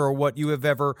certain or what you have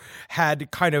ever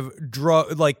had kind of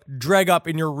drag up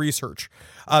in your research.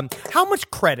 How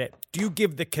much credit do you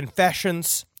give the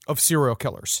confessions of serial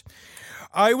killers?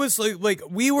 I was like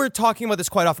we were talking about this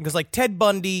quite often because Ted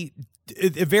Bundy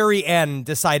at the very end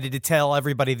decided to tell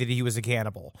everybody that he was a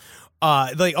cannibal.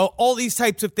 All these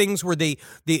types of things where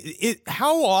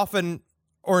how often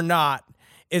or not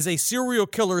is a serial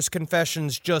killer's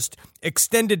confessions just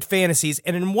extended fantasies?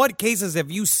 And in what cases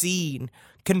have you seen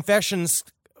confessions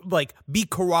be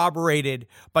corroborated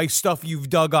by stuff you've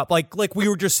dug up? Like we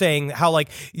were just saying how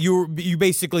you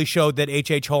basically showed that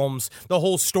H.H. Holmes, the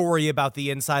whole story about the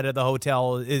inside of the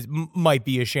hotel might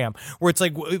be a sham, where it's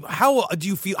how do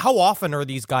you feel, how often are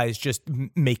these guys just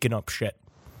making up shit?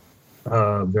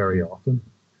 Very often.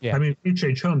 Yeah. I mean,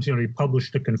 H.H. Holmes, he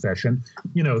published a confession,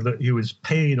 that he was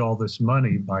paid all this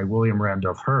money by William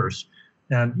Randolph Hearst.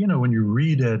 And, when you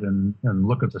read it and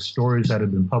look at the stories that had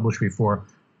been published before,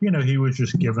 he was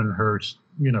just given Hearst,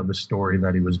 the story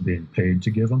that he was being paid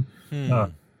to give him.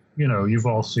 You've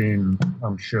all seen,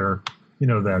 I'm sure,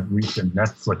 that recent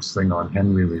Netflix thing on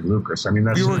Henry Lee Lucas. I mean,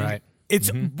 that's right.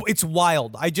 It's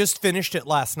wild. I just finished it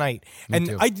last night, and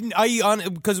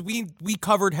because we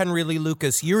covered Henry Lee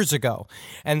Lucas years ago,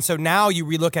 and so now you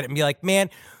relook at it and be like, man,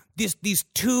 the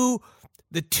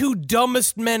two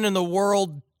dumbest men in the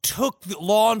world took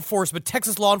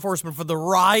Texas law enforcement for the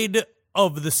ride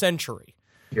of the century.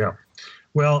 Yeah,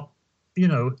 well,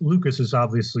 Lucas is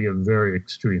obviously a very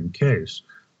extreme case,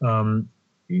 but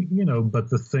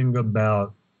the thing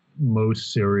about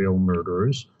most serial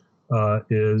murderers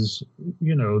is,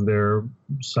 they're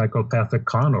psychopathic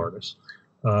con artists,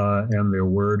 and their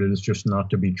word is just not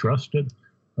to be trusted.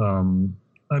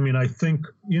 I think,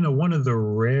 one of the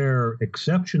rare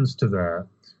exceptions to that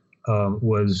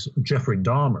was Jeffrey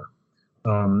Dahmer,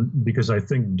 because I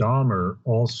think Dahmer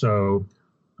also,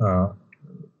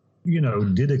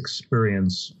 did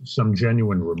experience some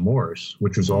genuine remorse,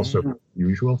 which was also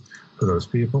unusual for those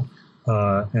people.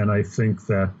 And I think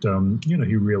that,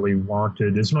 he really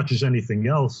wanted, as much as anything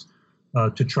else,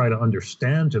 to try to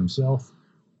understand himself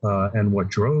and what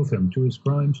drove him to his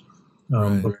crimes.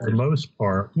 But for the most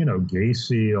part,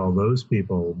 Gacy, all those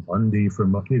people, Bundy,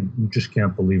 you just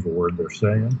can't believe a word they're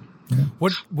saying.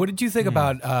 What did you think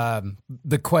about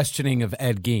the questioning of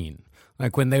Ed Gein?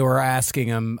 When they were asking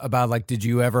him about, did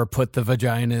you ever put the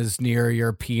vaginas near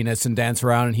your penis and dance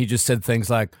around? And he just said things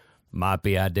like, might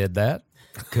be I did that.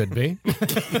 Could be.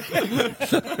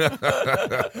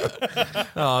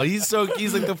 Oh, he's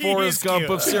like the Forrest Gump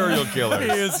of serial killers.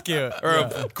 He is cute. Or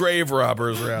of grave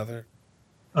robbers, rather.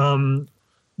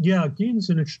 Yeah, Gein's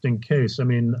an interesting case.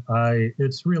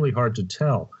 It's really hard to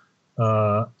tell.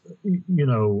 There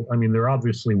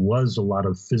obviously was a lot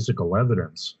of physical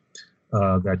evidence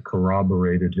that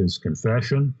corroborated his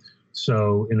confession.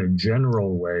 So in a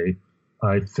general way,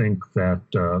 I think that,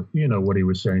 what he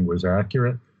was saying was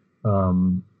accurate.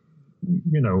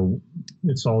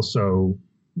 It's also,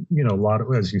 a lot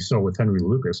of, as you saw with Henry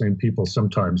Lucas, people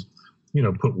sometimes,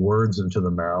 put words into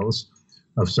the mouths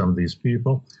of some of these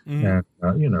people. And,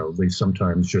 they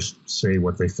sometimes just say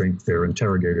what they think their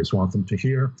interrogators want them to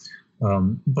hear.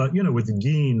 But, with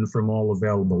Gein, from all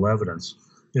available evidence,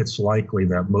 it's likely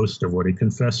that most of what he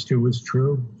confessed to was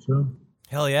true. So,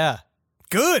 hell yeah.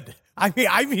 Good. I mean,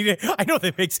 I know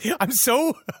that makes. I'm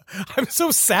so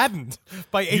saddened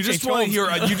by H.H. You just want to hear.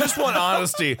 You just want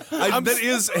honesty. That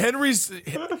is Henry's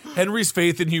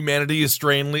faith in humanity is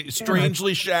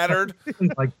strangely shattered.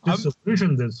 Like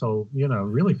disillusioned this whole,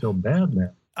 really feel bad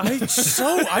now. I'm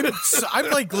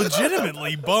like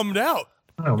legitimately bummed out.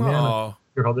 Oh man,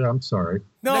 I'm sorry.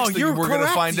 No, Next thing you're we're going to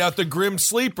find out the Grim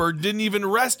Sleeper didn't even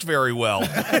rest very well.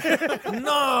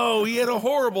 No, he had a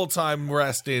horrible time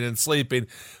resting and sleeping.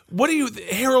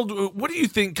 Harold, what do you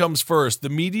think comes first, the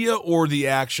media or the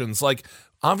actions? Like,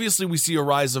 obviously we see a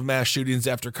rise of mass shootings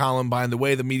after Columbine. The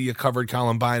way the media covered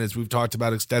Columbine, as we've talked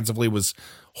about extensively, was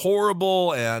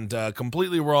horrible and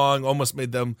completely wrong. Almost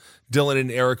made them, Dylan and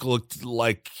Eric, look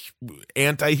like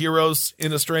anti-heroes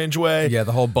in a strange way. Yeah,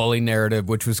 the whole bully narrative,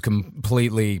 which was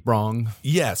completely wrong.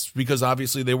 Yes, because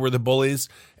obviously they were the bullies.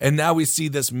 And now we see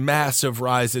this massive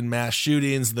rise in mass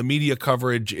shootings. The media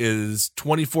coverage is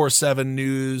 24/7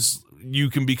 news. You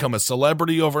can become a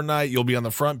celebrity overnight. You'll be on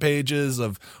the front pages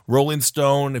of Rolling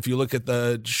Stone. If you look at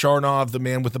the Sharnov, the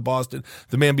man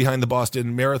behind the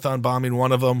Boston Marathon bombing,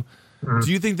 one of them.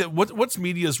 Do you think that what's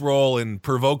media's role in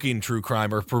provoking true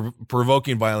crime or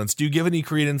provoking violence? Do you give any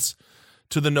credence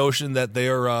to the notion that they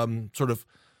are sort of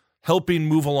helping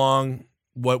move along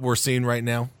what we're seeing right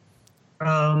now?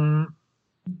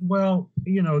 Well,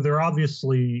 they're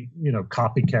obviously,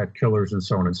 copycat killers and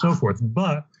so on and so forth.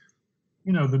 But,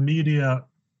 the media,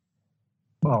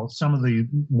 well, some of the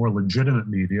more legitimate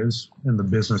medias in the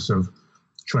business of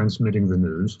transmitting the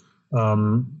news,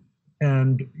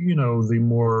 and, the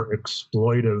more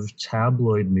exploitive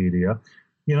tabloid media,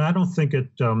 I don't think it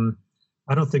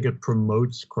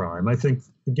promotes crime. I think,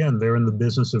 again, they're in the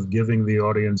business of giving the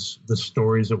audience the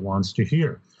stories it wants to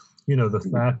hear. The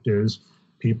fact is,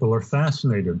 people are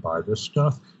fascinated by this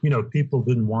stuff. People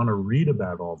didn't want to read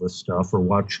about all this stuff or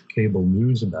watch cable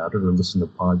news about it or listen to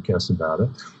podcasts about it.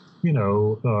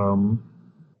 The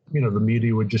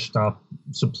media would just stop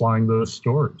supplying those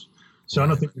stories. So I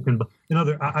don't think you can,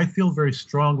 I feel very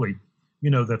strongly,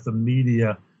 that the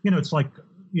media, it's like,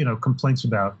 complaints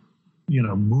about,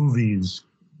 movies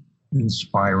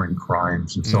inspiring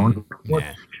crimes and so on.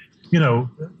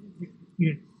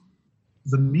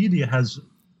 The media has,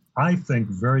 I think,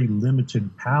 very limited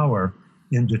power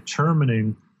in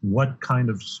determining what kind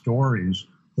of stories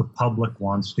the public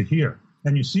wants to hear.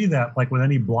 And you see that like with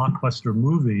any blockbuster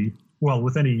movie,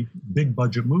 with any big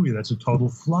budget movie, that's a total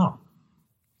flop.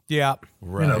 Yeah.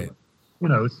 Right.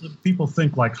 People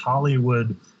think like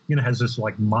Hollywood, has this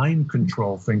like mind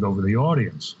control thing over the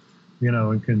audience,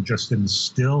 and can just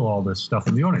instill all this stuff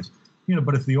in the audience.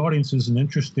 But if the audience isn't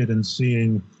interested in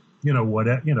seeing,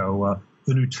 the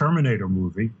new Terminator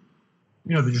movie,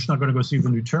 they're just not going to go see the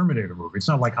new Terminator movie. It's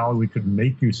not like Hollywood could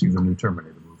make you see the new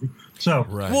Terminator movie. So,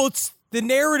 right. Well, it's the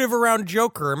narrative around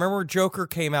Joker. I remember Joker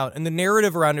came out, and the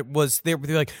narrative around it was they're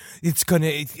like, it's going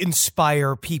to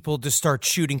inspire people to start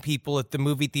shooting people at the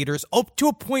movie theaters. Up to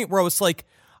a point where I was like,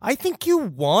 I think you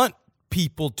want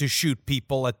people to shoot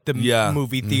people at the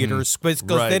movie theaters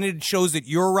because then it shows that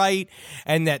you're right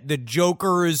and that the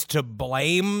Joker is to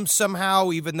blame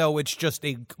somehow, even though it's just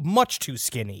a much too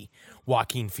skinny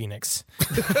Joaquin Phoenix.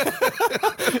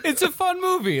 It's a fun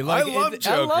movie. Like, I love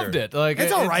Joker. I loved it. Like,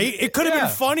 it's all right. It could have been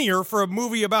funnier for a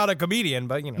movie about a comedian,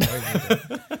 but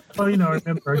Well, I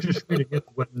remember just reading it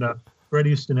when Bret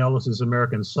Easton Ellis's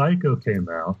American Psycho came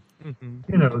out.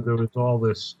 Mm-hmm. There was all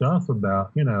this stuff about,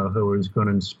 who was going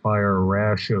to inspire a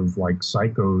rash of like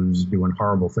psychos doing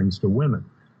horrible things to women.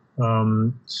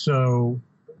 So,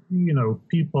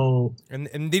 people. And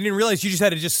they didn't realize you just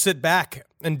had to just sit back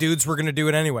and dudes were going to do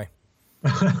it anyway.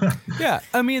 Yeah,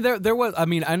 I mean, there was. I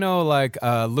mean, I know like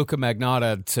Luca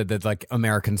Magnotta said that like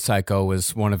American Psycho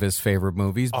was one of his favorite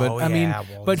movies, but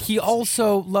but he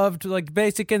also loved like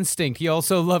Basic Instinct. He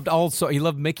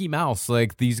loved Mickey Mouse.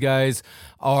 Like these guys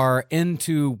are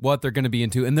into what they're going to be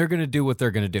into, and they're going to do what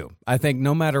they're going to do. I think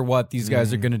no matter what, these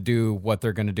guys are going to do what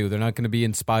they're going to do. They're not going to be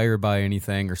inspired by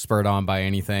anything or spurred on by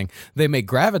anything. They may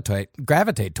gravitate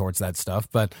towards that stuff,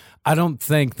 but I don't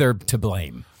think they're to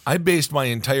blame. I based my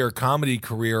entire comedy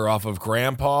career off of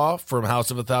Grandpa from House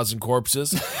of a Thousand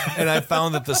Corpses, and I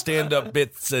found that the stand-up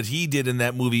bits that he did in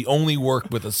that movie only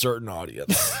worked with a certain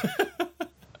audience.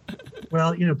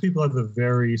 Well, people have a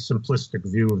very simplistic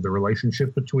view of the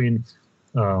relationship between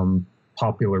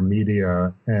popular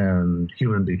media and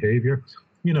human behavior.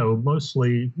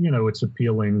 Mostly, it's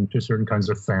appealing to certain kinds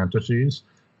of fantasies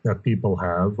that people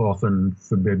have, often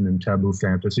forbidden and taboo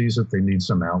fantasies that they need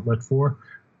some outlet for.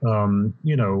 And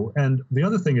the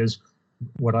other thing is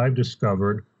what I've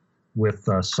discovered with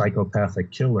psychopathic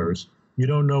killers, you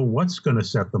don't know what's going to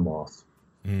set them off.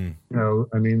 Mm. You know,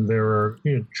 I mean,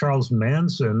 Charles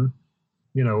Manson,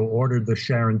 ordered the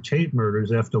Sharon Tate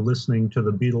murders after listening to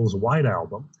the Beatles' White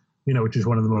Album, which is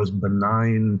one of the most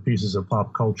benign pieces of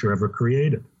pop culture ever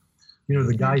created.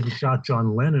 The guy who shot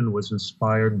John Lennon was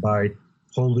inspired by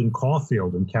Holden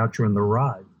Caulfield and Catcher in the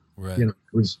Rye. Right. You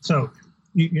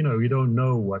don't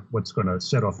know what's going to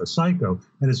set off a psycho.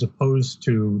 And as opposed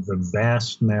to the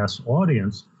vast mass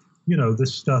audience,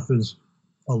 this stuff is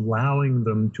allowing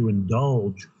them to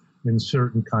indulge in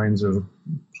certain kinds of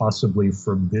possibly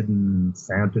forbidden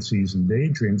fantasies and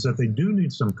daydreams that they do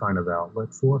need some kind of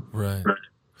outlet for. Right.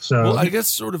 So, well, I guess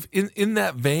sort of in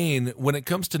that vein, when it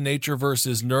comes to nature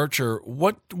versus nurture,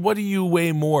 what do you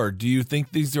weigh more? Do you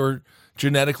think these are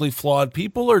genetically flawed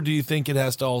people, or do you think it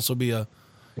has to also be a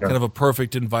kind of a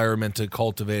perfect environment to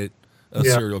cultivate a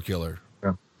serial killer?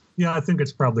 Yeah, I think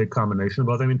it's probably a combination of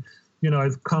both. I mean,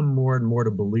 I've come more and more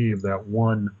to believe that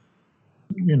one,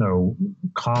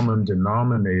 common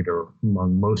denominator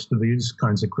among most of these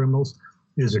kinds of criminals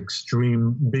is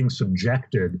being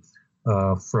subjected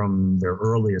from their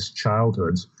earliest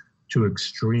childhoods to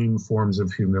extreme forms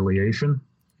of humiliation.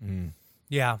 Mm.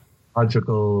 Yeah.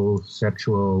 Logical,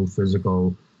 sexual,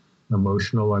 physical,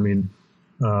 emotional. I mean,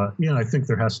 I think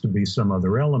there has to be some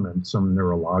other element, some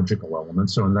neurological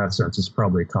element. So in that sense, it's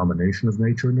probably a combination of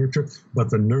nature and nurture. But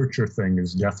the nurture thing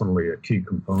is definitely a key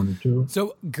component to it.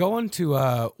 So going to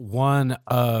one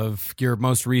of your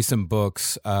most recent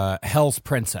books, Hell's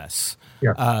Princess,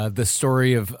 the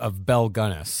story of Belle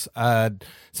Gunness.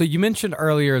 So you mentioned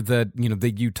earlier that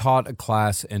that you taught a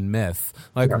class in myth.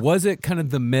 Was it kind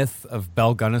of the myth of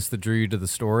Belle Gunness that drew you to the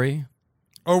story,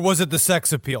 or was it the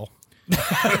sex appeal?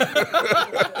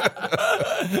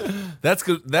 That's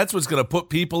good. That's what's going to put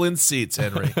people in seats,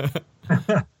 Henry.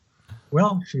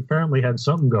 Well, she apparently had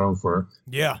something going for her.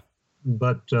 Yeah.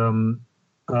 But,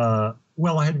 I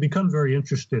had become very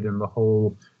interested in the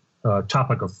whole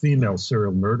topic of female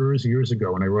serial murderers years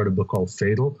ago, and I wrote a book called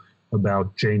Fatal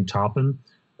about Jane Toppin,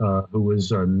 who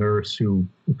was a nurse who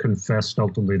confessed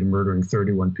ultimately to murdering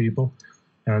 31 people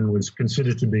and was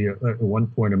considered to be, at one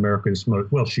point, America's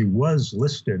most, she was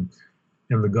listed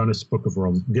in the Guinness Book of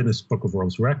World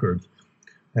Records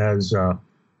as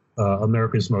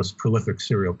America's most prolific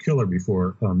serial killer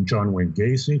before John Wayne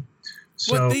Gacy.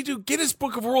 So, what they do, Guinness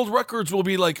Book of World Records will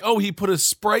be like, oh, he put a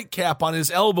Sprite cap on his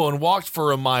elbow and walked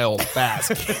for a mile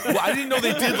fast. Well, I didn't know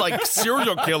they did like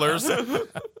serial killers.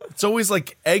 It's always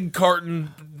like egg carton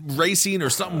racing or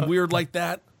something weird like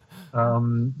that. I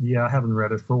haven't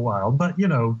read it for a while, but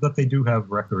but they do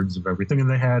have records of everything, and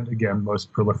they had, again,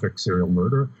 most prolific serial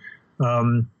murderer.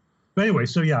 But anyway,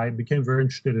 I became very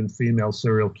interested in female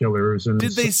serial killers. And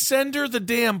did they send her the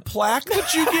damn plaque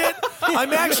that you get?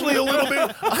 I'm actually a little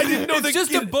bit. I didn't know it's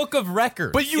just a book of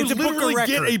records. But you literally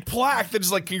get a plaque that's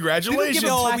like, congratulations.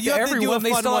 Everyone,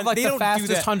 they still have like the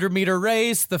fastest 100-meter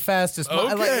race, the fastest.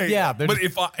 Okay. But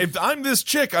if I'm this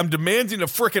chick, I'm demanding a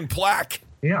frickin' plaque.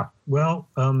 Yeah, well,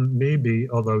 maybe,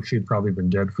 although she'd probably been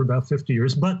dead for about 50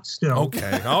 years, but still.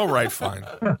 Okay, all right, fine.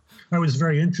 I was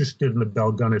very interested in the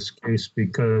Belle Gunness case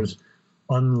because,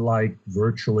 unlike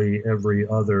virtually every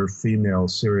other female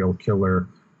serial killer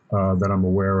that I'm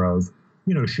aware of,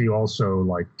 she also,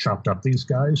 chopped up these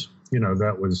guys.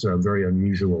 That was a very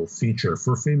unusual feature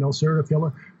for a female serial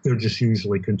killer. They're just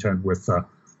usually content with,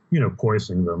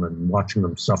 poisoning them and watching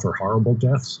them suffer horrible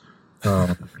deaths.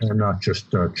 And not just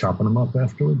chopping them up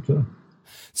afterward.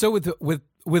 So with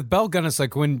Belle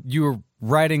Gunness, when you were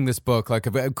writing this book,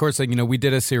 of course, we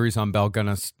did a series on Belle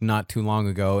Gunness not too long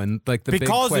ago, and big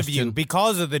question,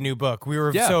 because of the new book, we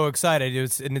were so excited.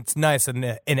 It's nice and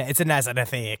it's a nice and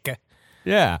thick.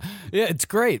 Yeah, it's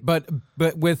great. But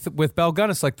with Belle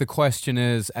Gunness, the question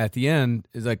is at the end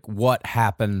is what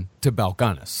happened to Belle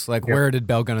Gunness? Where did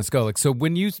Belle Gunness go? So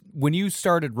when you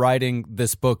started writing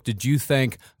this book, did you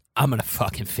think, I'm going to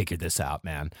fucking figure this out,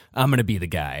 man. I'm going to be the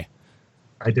guy?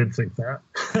 I did think that.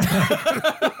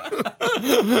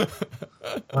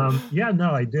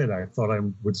 I did. I thought I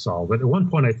would solve it. At one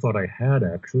point, I thought I had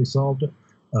actually solved it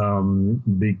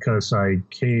because I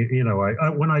came,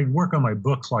 when I work on my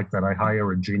books like that, I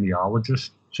hire a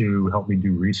genealogist to help me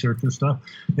do research and stuff.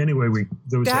 Anyway,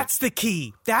 that's the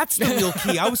key. That's the real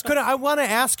key. I want to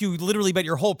ask you literally about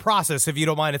your whole process, if you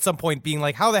don't mind, at some point being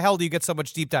how the hell do you get so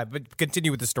much deep dive? But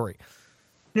continue with the story.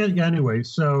 Yeah. Anyway,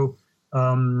 so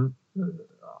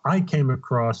I came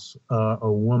across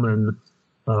a woman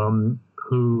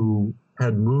who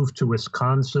had moved to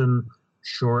Wisconsin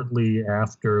shortly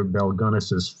after Belle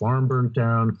Gunness's farm burnt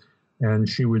down, and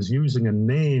she was using a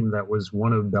name that was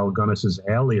one of Belle Gunness's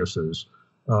aliases.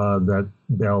 that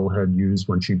Bell had used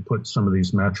when she put some of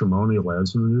these matrimonial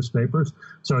ads in the newspapers.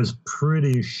 So I was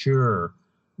pretty sure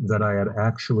that I had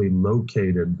actually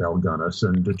located Belle Gunness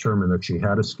and determined that she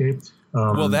had escaped.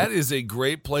 Well, that is a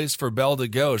great place for Belle to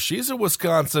go. She's a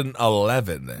Wisconsin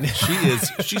 11. Then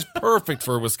she's perfect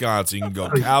for Wisconsin. You can go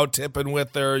cow tipping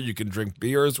with her. You can drink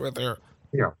beers with her.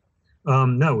 Yeah.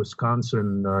 No,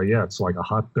 Wisconsin. It's like a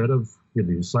hotbed of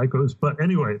these psychos. But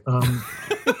anyway,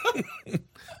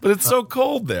 but it's so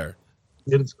cold there.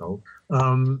 It is cold.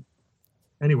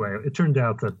 Anyway, it turned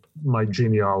out that my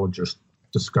genealogist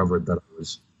discovered that I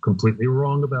was completely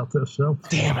wrong about this. So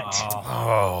damn it!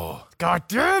 Oh, God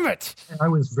damn it! I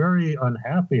was very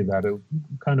unhappy that it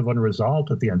kind of unresolved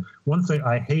at the end. One thing,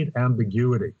 I hate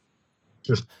ambiguity.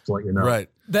 Just to let you know. Right.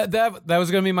 That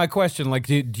was going to be my question. Like,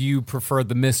 do you prefer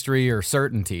the mystery or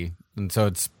certainty? And so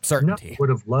it's certainty. No, I would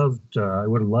have loved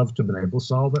to have been able to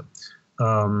solve it.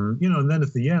 And then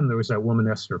at the end, there was that woman,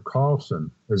 Esther Carlson,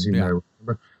 as you may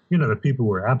remember. The people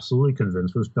were absolutely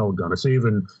convinced it was Belle Gunness. They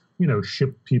even,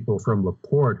 shipped people from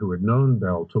LaPorte who had known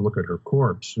Belle to look at her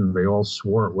corpse, and they all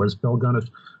swore it was Belle Gunness.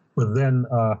 But then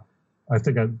I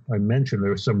think I mentioned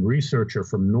there was some researcher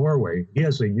from Norway. He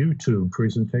has a YouTube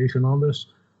presentation on this,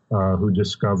 who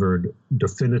discovered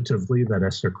definitively that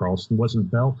Esther Carlson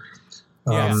wasn't Belle.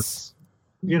 Yes.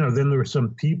 Then there were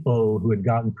some people who had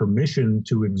gotten permission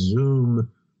to exhume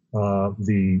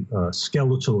the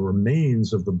skeletal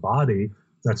remains of the body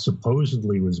that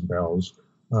supposedly was Belle's,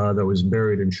 that was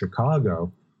buried in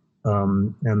Chicago.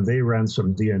 And they ran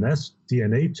some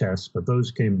DNA tests, but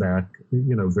those came back,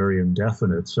 very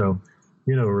indefinite. So,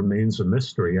 it remains a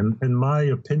mystery. And my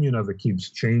opinion of it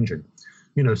keeps changing.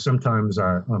 Sometimes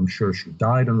I'm sure she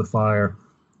died in the fire.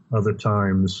 Other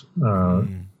times,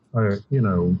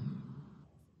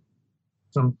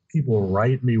 some people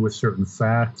write me with certain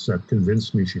facts that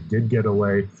convince me she did get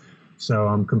away. So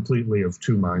I'm completely of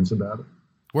two minds about it.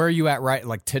 Where are you at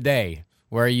like today?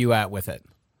 Where are you at with it?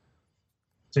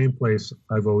 Same place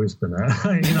I've always been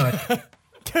at.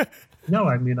 No,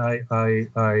 I mean,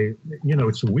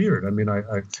 it's weird. I mean,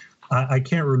 I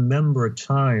can't remember a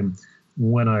time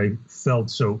when I felt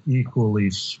so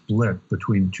equally split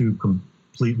between two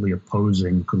completely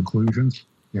opposing conclusions.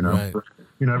 Right.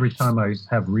 Every time I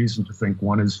have reason to think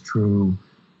one is true,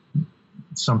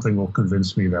 something will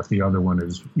convince me that the other one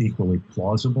is equally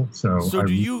plausible. So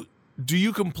do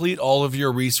you complete all of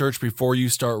your research before you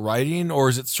start writing, or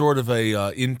is it sort of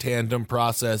a in tandem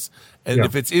process? And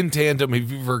if it's in tandem,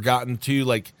 have you ever gotten to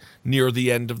like near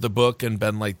the end of the book and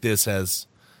been like, this has,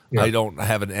 I don't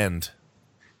have an end?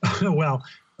 Well,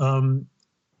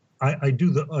 I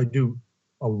do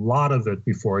a lot of it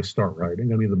before I start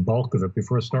writing. I mean, the bulk of it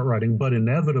before I start writing, but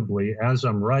inevitably as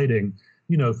I'm writing,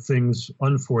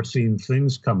 unforeseen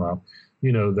things come up,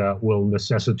 that will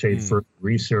necessitate further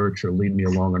research or lead me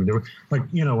along. And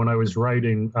when I was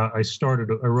writing, I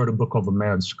wrote a book called The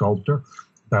Mad Sculptor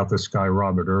about this guy,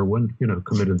 Robert Irwin,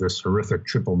 committed this horrific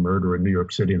triple murder in New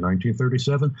York City in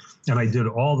 1937. And I did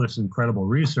all this incredible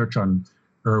research on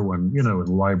Irwin, in the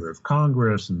Library of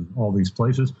Congress and all these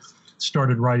places,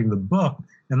 started writing the book.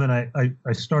 And then I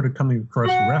started coming across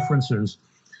references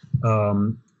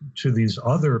to these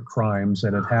other crimes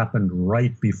that had happened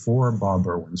right before Bob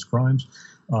Irwin's crimes,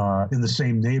 in the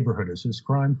same neighborhood as his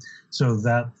crime. So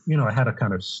that, I had to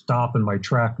kind of stop in my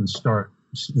tracks and start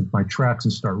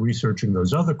researching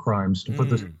those other crimes to put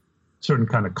this certain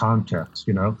kind of context,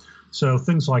 So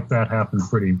things like that happen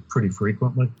pretty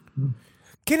frequently.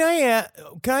 Can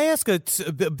I ask this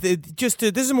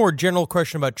is a more general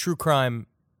question about true crime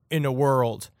in the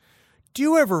world. Do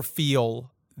you ever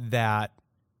feel that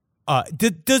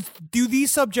do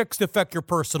these subjects affect your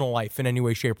personal life in any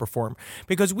way, shape, or form?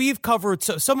 Because we've covered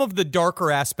some of the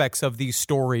darker aspects of these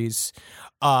stories.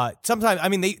 Sometimes, I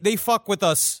mean, they fuck with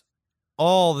us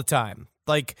all the time.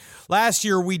 Like last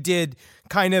year, we did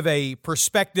kind of a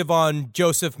perspective on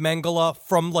Joseph Mengele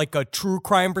from like a true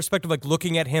crime perspective, like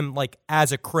looking at him like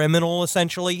as a criminal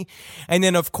essentially. And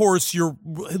then of course you're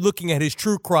looking at his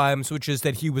true crimes, which is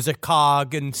that he was a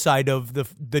cog inside of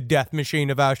the death machine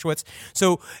of Auschwitz.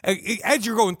 So as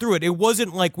you're going through it, it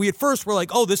wasn't like we at first were like,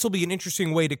 oh, this will be an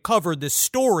interesting way to cover this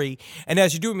story. And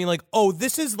as you do it, you're like, oh,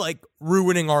 this is like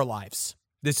ruining our lives.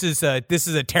 This is a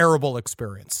terrible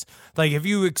experience. Like, have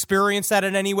you experienced that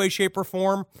in any way, shape, or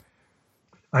form?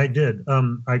 I did.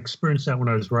 I experienced that when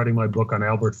I was writing my book on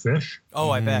Albert Fish.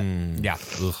 Oh, I bet. Yeah.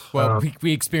 Well,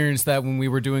 we experienced that when we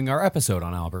were doing our episode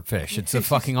on Albert Fish. It's a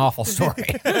fucking awful story.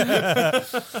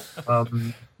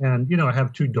 And, I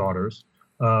have two daughters.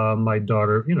 My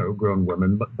daughter, grown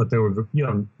women, but they were,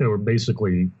 they were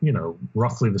basically,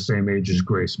 roughly the same age as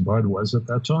Grace Budd was at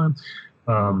that time.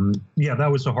 Yeah,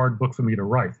 that was a hard book for me to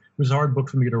write. It was a hard book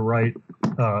for me to write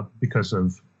because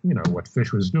of, what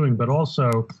Fish was doing, but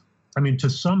also, to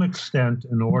some extent,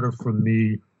 in order for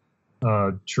me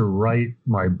to write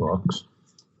my books,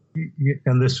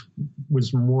 and this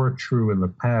was more true in the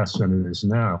past than it is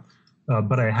now,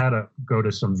 but I had to go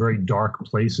to some very dark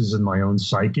places in my own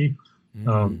psyche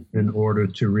in order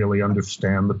to really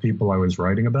understand the people I was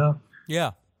writing about.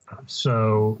 Yeah.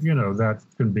 So, that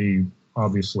can be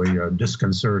obviously a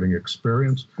disconcerting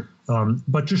experience.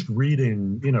 But just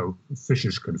reading,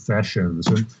 Fish's confessions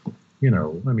and,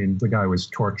 the guy was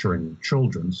torturing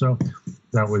children. So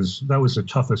that was the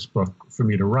toughest book for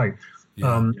me to write.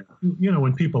 Yeah.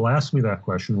 When people ask me that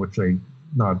question, which they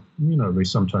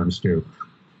sometimes do,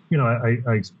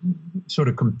 I sort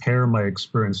of compare my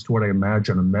experience to what I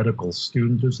imagine a medical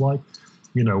student is like,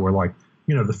 where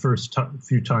the first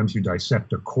few times you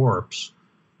dissect a corpse,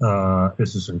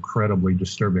 is this incredibly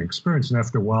disturbing experience. And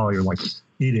after a while, you're like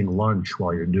eating lunch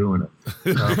while you're doing it.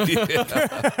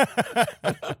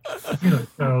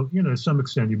 So, to some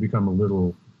extent, you become a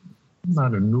little,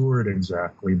 not inured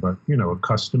exactly, but,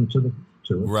 accustomed to it.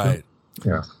 Right. So,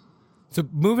 yeah. So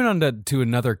moving on to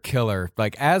another killer,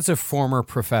 like as a former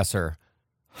professor,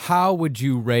 how would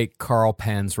you rate Carl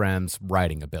Panzram's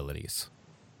writing abilities?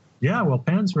 Yeah, well,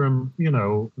 Panzram,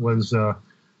 was,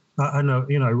 I know,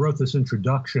 I wrote this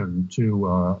introduction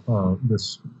to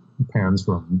this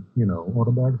Panzram,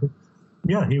 autobiography.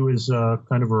 Yeah, he was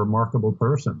kind of a remarkable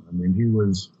person. He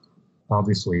was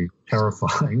obviously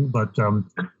terrifying, but,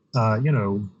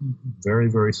 very,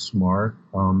 very smart.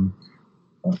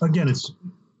 Again, as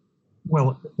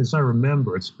I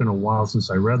remember, it's been a while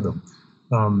since I read them.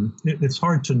 It's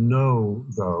hard to know,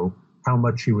 though, how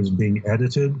much he was being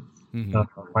edited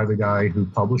by the guy who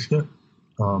published it,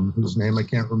 whose name I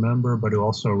can't remember, but who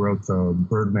also wrote the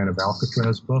Birdman of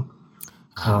Alcatraz book.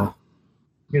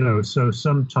 So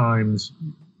sometimes,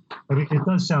 it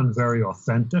does sound very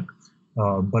authentic,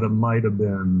 but it might have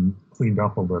been cleaned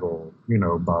up a little,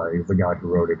 by the guy who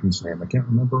wrote it, whose name I can't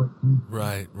remember.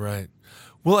 Right.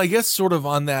 Well, I guess sort of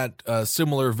on that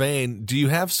similar vein, do you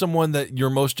have someone that you're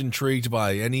most intrigued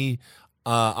by? Any,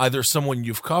 either someone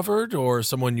you've covered or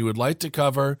someone you would like to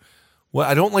cover? Well,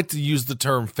 I don't like to use the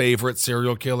term favorite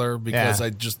serial killer because I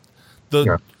just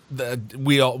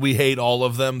we hate all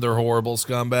of them. They're horrible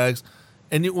scumbags.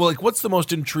 And what's the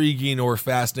most intriguing or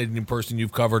fascinating person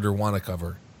you've covered or want to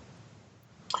cover?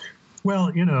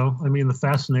 Well, the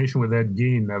fascination with Ed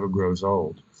Gein never grows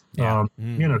old. Yeah.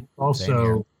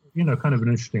 Also, kind of an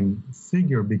interesting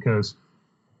figure because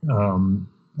I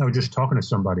was just talking to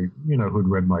somebody, who'd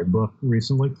read my book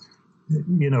recently.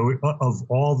 Of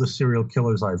all the serial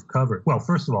killers I've covered, well,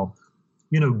 first of all,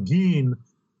 Gein,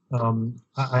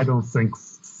 I don't think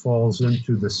falls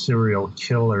into the serial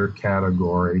killer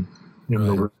category.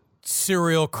 The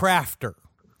serial crafter.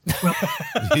 Well,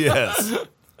 yes.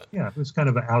 Yeah, it was kind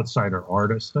of an outsider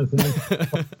artist, I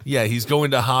think. Yeah, he's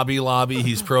going to Hobby Lobby.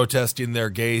 He's protesting their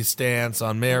gay stance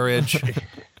on marriage.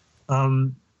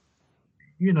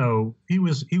 He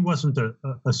wasn't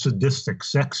a sadistic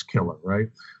sex killer, right?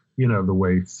 The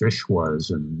way Fish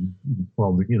was and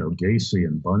all the, Gacy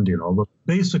and Bundy and all that.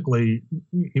 Basically,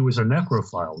 he was a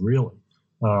necrophile, really.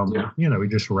 He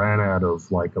just ran out of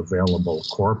available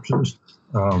corpses.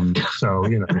 So,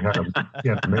 he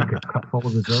had to make a couple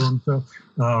of his own. So,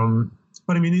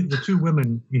 but the two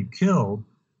women he killed,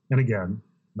 and again,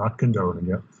 not condoning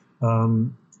it,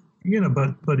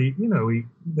 but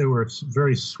they were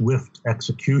very swift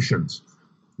executions.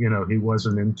 He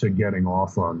wasn't into getting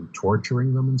off on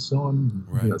torturing them and so on,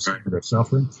 their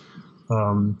suffering.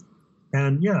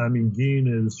 And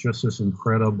Gein is just this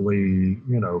incredibly,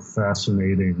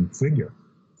 fascinating figure,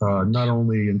 not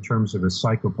only in terms of his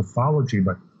psychopathology,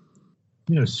 but,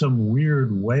 some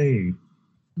weird way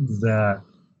that,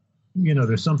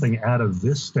 there's something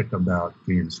atavistic about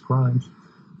Gein's crimes.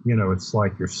 It's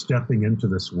like you're stepping into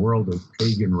this world of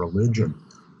pagan religion,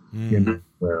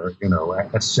 where,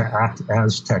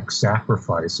 Aztec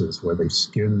sacrifices where they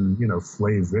skin,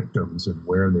 flay victims and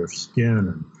wear their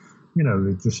skin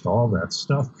and, just all that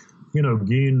stuff.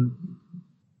 Gein,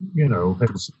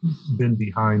 has been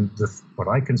behind what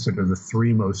I consider the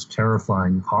three most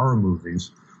terrifying horror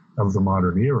movies of the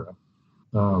modern era.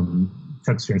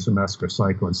 Texas Chainsaw Massacre,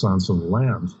 Psycho, and Silence of the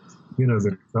Lambs.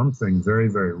 There's something very,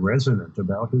 very resonant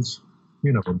about his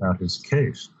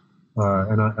case.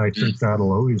 And I think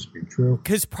that'll always be true.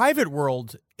 His private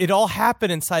world, it all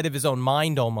happened inside of his own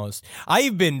mind almost.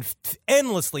 I've been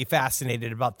endlessly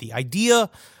fascinated about the idea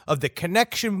of the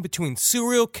connection between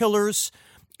serial killers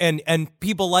and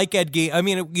people like Ed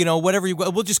Gein. Whatever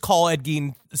we'll just call Ed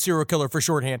Gein serial killer for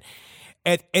shorthand.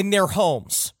 in their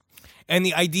homes. And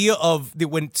the idea of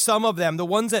when some of them, the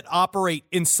ones that operate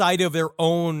inside of their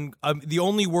own, the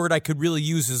only word I could really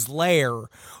use is lair,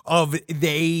 of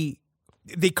they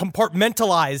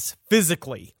compartmentalize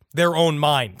physically their own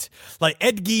mind. Like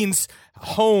Ed Gein's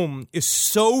home is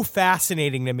so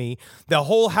fascinating to me. The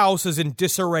whole house is in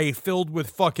disarray, filled with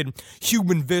fucking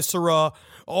human viscera,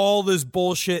 all this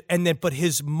bullshit. And then, but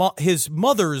his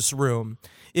mother's room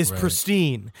is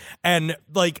pristine. And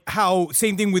like how,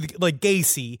 same thing with like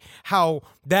Gacy, how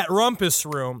that rumpus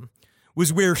room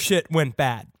was where shit went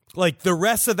bad. Like the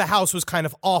rest of the house was kind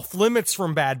of off limits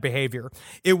from bad behavior.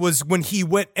 It was when he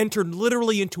entered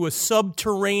literally into a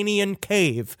subterranean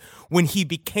cave when he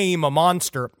became a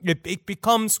monster. It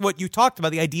becomes what you talked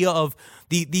about, the idea of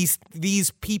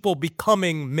these people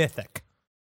becoming mythic.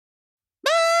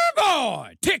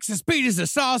 Boy, Texas Pete is a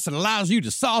sauce that allows you to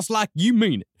sauce like you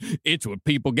mean it. It's what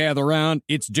people gather around,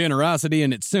 it's generosity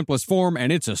in its simplest form,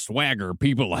 and it's a swagger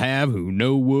people have who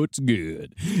know what's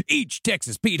good. Each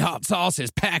Texas Pete hot sauce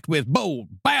is packed with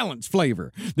bold, balanced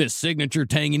flavor. This signature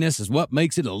tanginess is what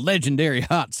makes it a legendary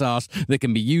hot sauce that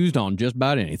can be used on just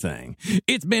about anything.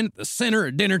 It's been at the center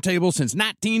of dinner table since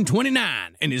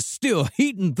 1929 and is still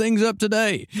heating things up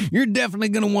today. You're definitely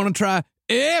going to want to try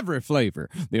every flavor.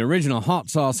 The original hot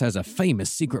sauce has a famous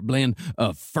secret blend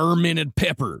of fermented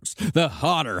peppers. The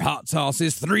hotter hot sauce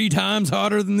is 3 times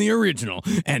hotter than the original,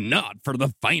 and not for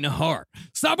the faint of heart.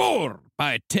 Sabor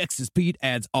by Texas Pete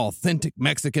adds authentic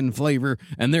Mexican flavor,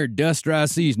 and their dust dry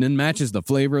seasoning matches the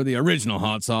flavor of the original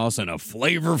hot sauce in a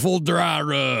flavorful dry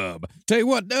rub. Tell you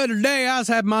what, the other day I was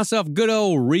having myself a good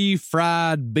old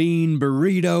refried bean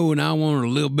burrito, and I wanted a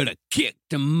little bit of kick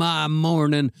to my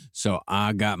morning, so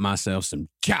I got myself some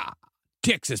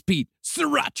Texas Pete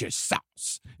sriracha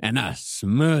sauce, and I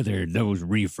smothered those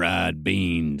refried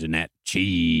beans and that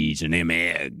cheese and them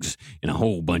eggs in a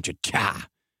whole bunch of chai,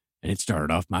 and it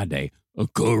started off my day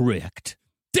correct.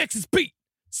 Texas Pete,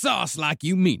 sauce like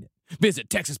you mean it. Visit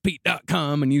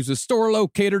TexasPete.com and use the store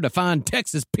locator to find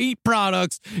Texas Pete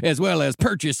products as well as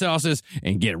purchase sauces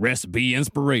and get recipe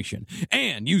inspiration.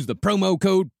 And use the promo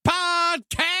code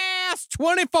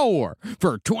PODCAST24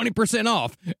 for 20%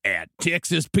 off at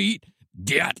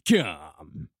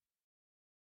TexasPete.com.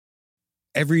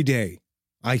 Every day,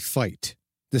 I fight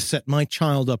to set my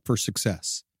child up for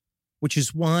success, which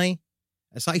is why,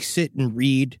 as I sit and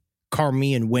read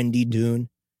Carmi and Wendy Doon,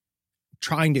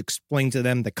 trying to explain to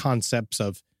them the concepts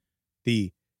of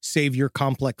the savior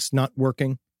complex not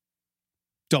working,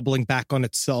 doubling back on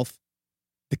itself,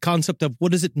 the concept of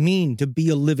what does it mean to be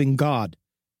a living God?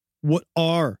 What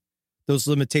are those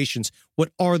limitations?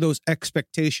 What are those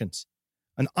expectations?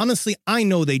 And honestly, I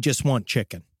know they just want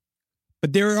chicken.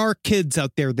 But there are kids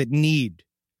out there that need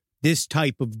this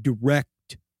type of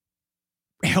direct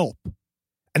help.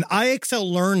 And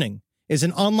IXL Learning is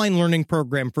an online learning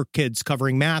program for kids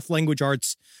covering math, language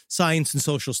arts, science, and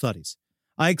social studies.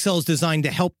 IXL is designed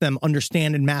to help them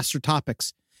understand and master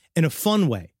topics in a fun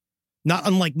way, not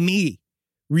unlike me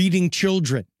reading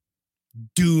children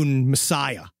Dune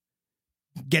Messiah,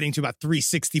 getting to about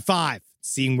 365,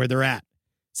 seeing where they're at,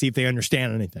 see if they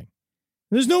understand anything.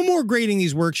 There's no more grading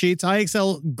these worksheets.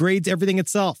 IXL grades everything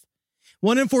itself.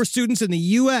 1 in 4 students in the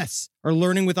U.S. are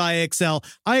learning with IXL.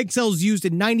 IXL is used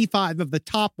in 95 of the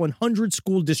top 100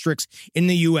 school districts in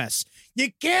the U.S.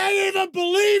 You can't even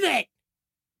believe it!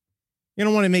 You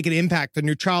don't want to make an impact on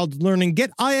your child's learning.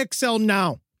 Get IXL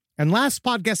now. And Last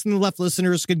Podcast on the Left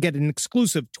listeners could get an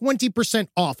exclusive 20%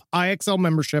 off IXL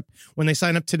membership when they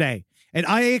sign up today at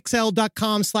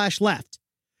IXL.com/left.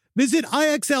 Visit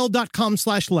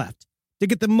IXL.com/left to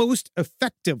get the most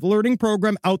effective learning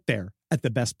program out there at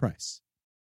the best price.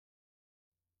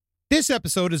 This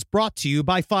episode is brought to you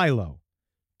by Philo.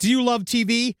 Do you love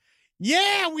TV?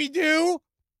 Yeah, we do.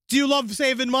 Do you love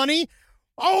saving money?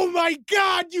 Oh my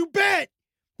God, you bet.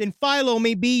 Then Philo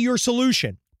may be your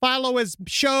solution. Philo has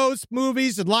shows,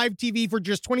 movies, and live TV for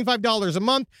just $25 a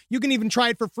month. You can even try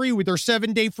it for free with their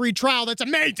 7-day free trial. That's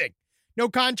amazing. No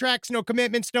contracts, no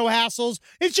commitments, no hassles.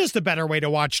 It's just a better way to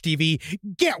watch TV.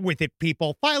 Get with it,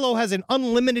 people. Philo has an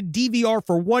unlimited DVR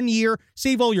for 1 year.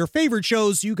 Save all your favorite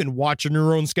shows so you can watch on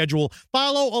your own schedule.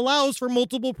 Philo allows for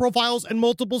multiple profiles and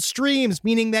multiple streams,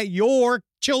 meaning that your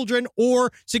children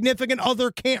or significant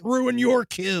other can't ruin your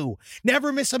queue.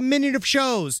 Never miss a minute of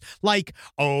shows like,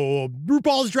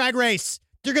 RuPaul's Drag Race.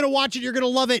 You're going to watch it. You're going to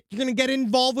love it. You're going to get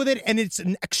involved with it, and it's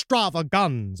an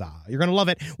extravaganza. You're going to love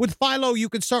it. With Philo, you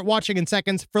can start watching in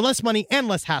seconds for less money and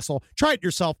less hassle. Try it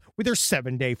yourself with their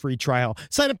 7-day free trial.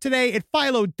 Sign up today at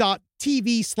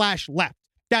philo.tv/left.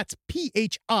 That's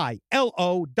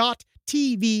PHILO.tv/left.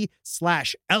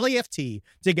 HGTV/LAFT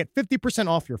to get 50%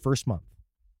 off your first month.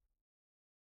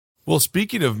 Well,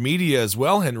 speaking of media as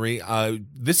well, Henry,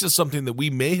 this is something that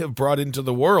we may have brought into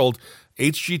the world.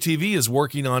 HGTV is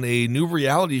working on a new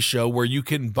reality show where you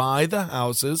can buy the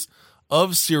houses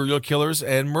of serial killers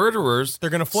and murderers. They're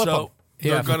going to flip them.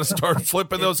 They're going to start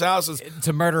flipping those houses. It's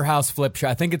a murder house flip show.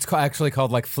 I think it's actually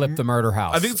called like Flip the Murder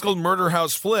House. I think it's called Murder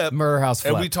House Flip. Murder House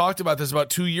Flip. And we talked about this about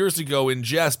 2 years ago in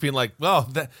jest, being like,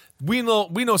 well, we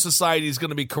know society is going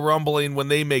to be crumbling when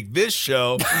they make this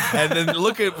show. And then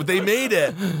look at, they made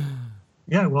it.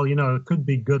 Yeah, well, it could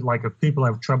be good. Like if people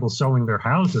have trouble selling their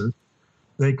houses,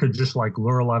 they could just like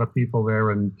lure a lot of people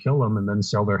there and kill them and then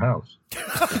sell their house.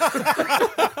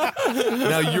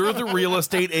 Now you're the real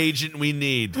estate agent we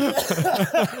need.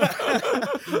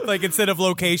 Like instead of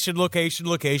location,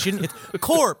 it's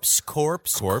corpse.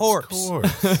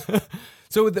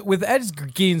 So with Ed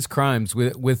Gein's crimes,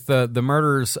 with the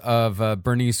murders of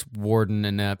Bernice Worden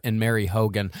and Mary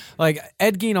Hogan, like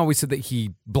Ed Gein always said that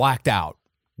he blacked out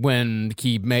when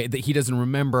he doesn't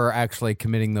remember actually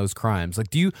committing those crimes. Like,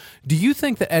 do you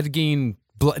think that Ed Gein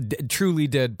truly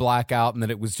did black out and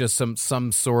that it was just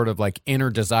some sort of like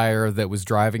inner desire that was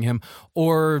driving him,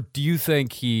 or do you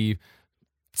think he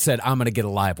said, "I'm going to get a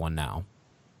live one now"?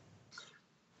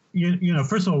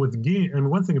 First of all, with Gein, and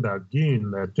one thing about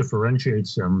Gein that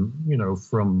differentiates him,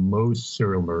 from most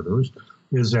serial murderers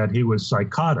is that he was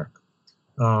psychotic.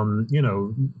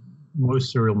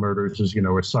 Most serial murderers, are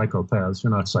psychopaths.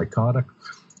 They're not psychotic.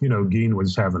 Gein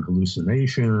was having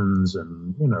hallucinations,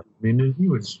 and he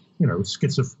was, he was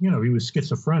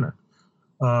schizophrenic.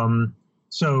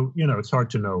 So it's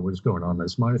hard to know what was going on in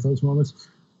his mind at those moments.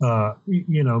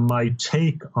 My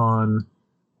take on,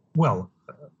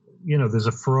 there's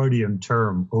a Freudian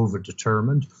term,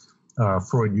 overdetermined.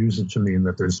 Freud used it to mean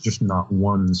that there's just not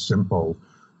one simple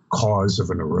cause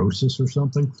of a neurosis or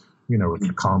something. It's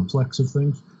a complex of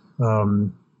things.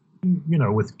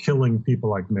 With killing people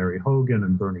like Mary Hogan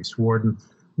and Bernice Worden,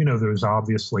 there's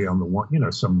obviously on the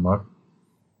one, some,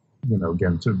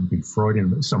 again, to be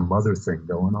Freudian, some mother thing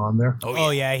going on there.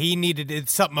 Oh yeah. He needed,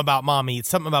 it's something about mommy. It's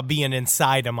something about being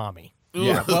inside of mommy.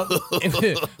 Yeah. Well,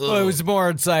 it was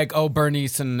more, it's like,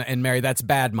 Bernice and Mary, that's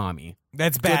bad mommy.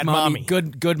 That's bad mommy.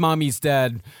 Good mommy's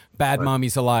dead. Bad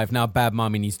mommy's alive. Now bad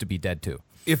mommy needs to be dead too.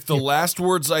 If the last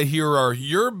words I hear are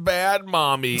 "you're bad,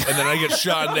 mommy," and then I get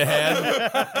shot in the head,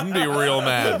 I'm gonna be real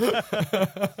mad.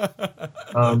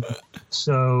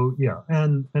 So yeah,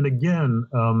 and again,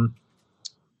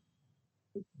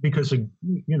 because he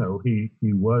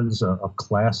was a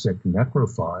classic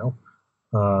necrophile.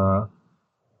 I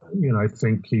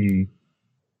think he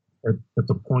at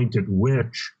the point at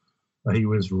which he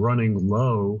was running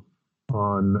low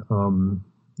on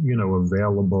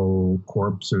available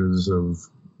corpses of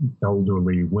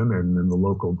elderly women in the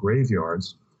local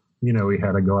graveyards, he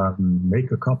had to go out and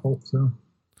make a couple. So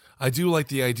I do like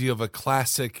the idea of a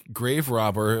classic grave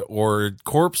robber or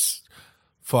corpse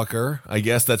fucker. I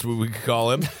guess that's what we could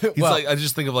call him. He's I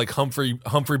just think of like Humphrey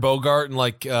Bogart and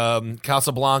like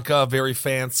Casablanca, very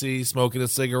fancy, smoking a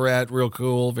cigarette, real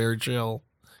cool, very chill.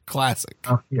 Classic.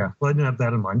 Yeah, well, I didn't have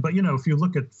that in mind. But, if you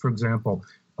look at, for example,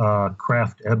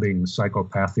 Kraft Ebbing's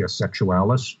Psychopathia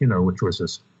Sexualis, which was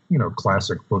this,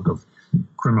 classic book of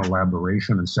criminal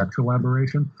aberration and sexual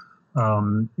aberration,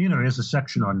 he has a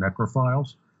section on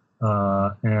necrophiles.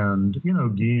 And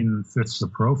Gein fits the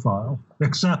profile,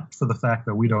 except for the fact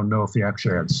that we don't know if he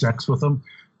actually had sex with them.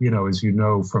 As you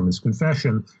know from his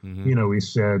confession, he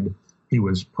said he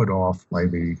was put off by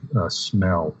the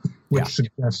smell, which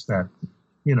suggests that,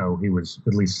 he was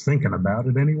at least thinking about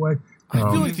it anyway. I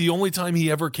feel like the only time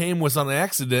he ever came was on an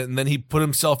accident, and then he put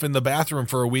himself in the bathroom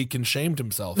for a week and shamed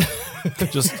himself.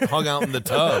 Just hung out in the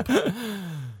tub.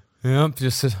 Yep,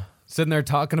 just sitting there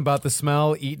talking about the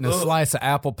smell, eating a slice of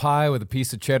apple pie with a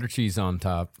piece of cheddar cheese on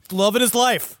top. Loving his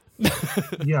life.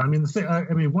 Yeah, I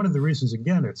mean, one of the reasons,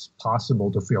 again, it's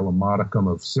possible to feel a modicum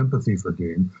of sympathy for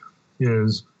Gein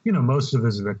is, most of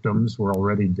his victims were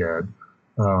already dead.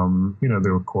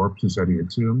 There were corpses that he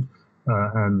exhumed.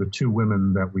 And the two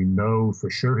women that we know for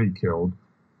sure he killed,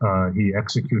 he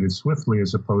executed swiftly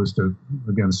as opposed to,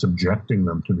 again, subjecting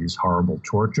them to these horrible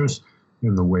tortures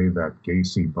in the way that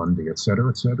Gacy, Bundy, et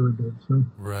cetera did. So.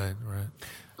 Right.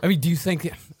 I mean, do you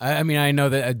think, I know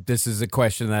that this is a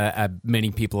question that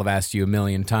many people have asked you a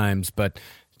million times, but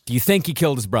do you think he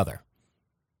killed his brother?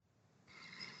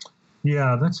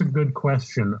 Yeah, that's a good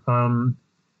question.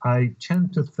 I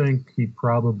tend to think he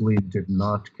probably did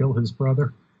not kill his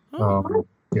brother.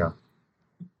 Yeah.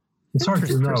 It's hard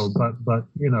to know, but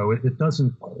it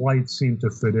doesn't quite seem to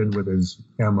fit in with his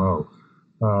MO.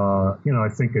 I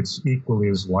think it's equally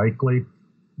as likely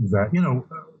that,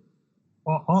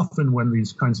 often when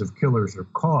these kinds of killers are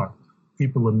caught,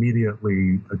 people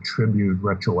immediately attribute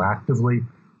retroactively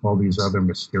all these other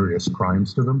mysterious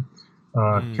crimes to them.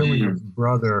 Killing his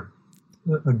brother,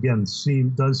 again,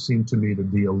 does seem to me to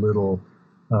be a little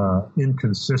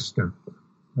inconsistent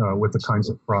with the kinds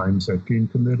of crimes that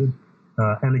Gein committed.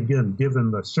 And again,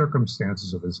 given the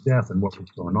circumstances of his death and what was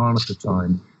going on at the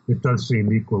time, it does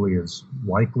seem equally as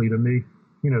likely to me,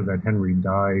 that Henry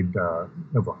died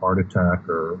of a heart attack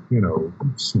or,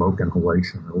 smoke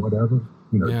inhalation or whatever.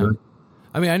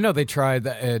 I mean, I know they tried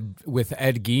with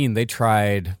Ed Gein, they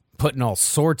tried putting all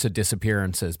sorts of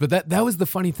disappearances. But that was the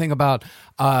funny thing about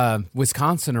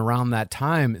Wisconsin around that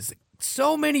time is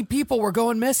so many people were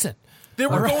going missing. They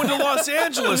were going to Los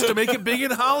Angeles to make it big in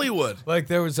Hollywood. Like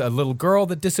there was a little girl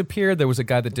that disappeared. There was a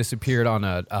guy that disappeared on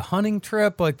a hunting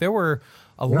trip. Like there were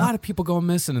a lot of people going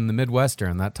missing in the Midwest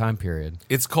during that time period.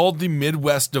 It's called the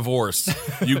Midwest divorce.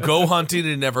 You go hunting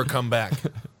and never come back.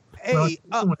 When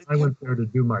I went there to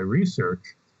do my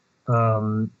research,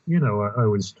 I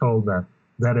was told that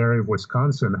area of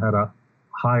Wisconsin had a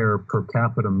higher per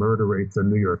capita murder rate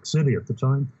than New York City at the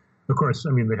time. Of course, I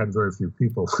mean, they had very few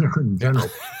people there in general,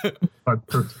 but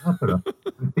per capita,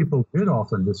 people did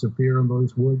often disappear in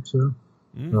those woods.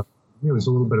 It was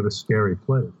a little bit of a scary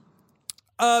place.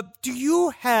 Do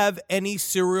you have any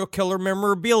serial killer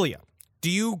memorabilia?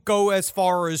 Do you go as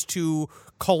far as to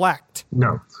collect?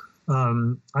 No.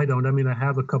 I don't. I mean, I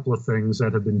have a couple of things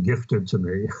that have been gifted to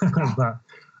me,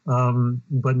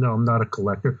 but no, I'm not a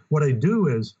collector. What I do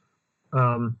is,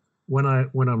 when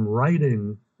I'm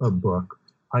writing a book,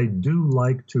 I do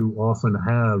like to often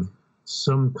have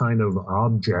some kind of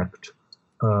object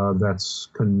that's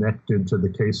connected to the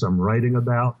case I'm writing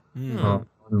about on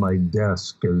my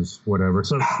desk as whatever.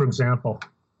 So, for example,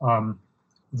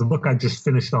 the book I just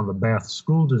finished on the Bath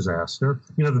school disaster.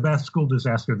 The Bath school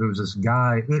disaster, there was this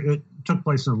guy, it took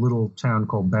place in a little town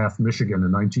called Bath, Michigan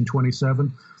in 1927,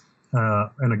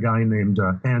 and a guy named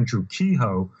Andrew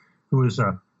Kehoe, who was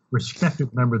a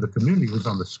respected member of the community, was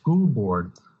on the school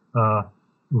board,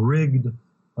 rigged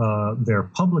their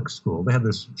public school. They had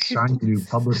this shiny new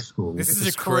public school. This is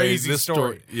a crazy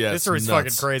story. Yeah, this story's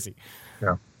fucking crazy.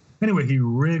 Yeah. Anyway, he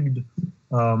rigged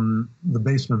the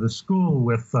basement of the school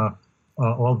with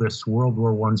all this World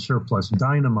War I surplus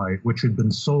dynamite, which had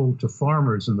been sold to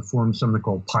farmers in the form of something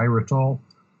called pyritol.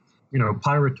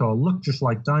 Pyritol looked just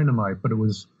like dynamite, but it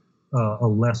was a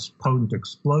less potent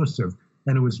explosive,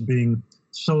 and it was being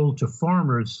sold to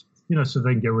farmers, so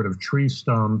they can get rid of tree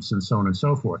stumps and so on and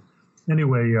so forth.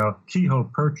 Anyway, Kehoe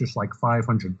purchased like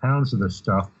 500 pounds of this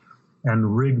stuff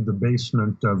and rigged the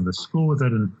basement of the school with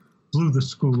it and blew the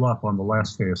school up on the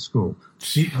last day of school.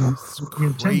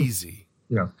 Crazy.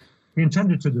 He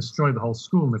intended to destroy the whole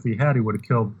school, and if he had, he would have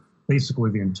killed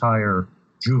basically the entire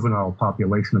juvenile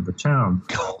population of the town.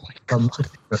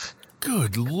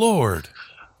 Good Lord.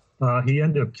 He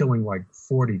ended up killing like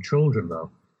 40 children, though.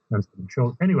 And some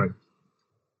children. Anyway,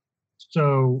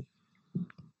 so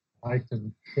I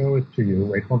can show it to you.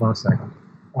 Wait, hold on a second.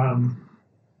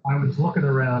 I was looking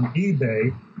around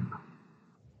eBay,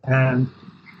 and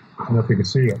I don't know if you can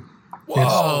see it.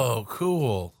 Whoa,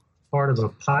 cool. Part of a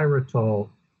pyritol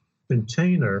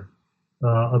container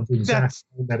of the exact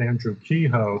thing that Andrew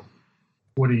Kehoe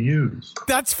would have used.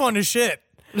 That's fun as shit.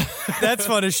 That's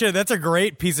fun as shit. That's a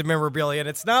great piece of memorabilia, and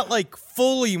it's not like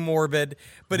fully morbid,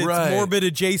 but it's morbid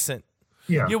adjacent.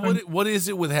 Yeah. What is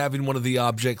it with having one of the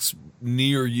objects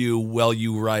near you while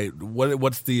you write?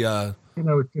 What's the?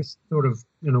 It just sort of,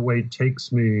 in a way,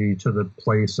 takes me to the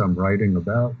place I'm writing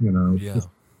about. Yeah.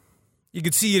 You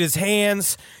could see it in his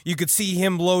hands. You could see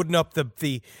him loading up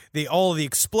the all of the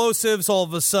explosives. All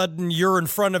of a sudden, you're in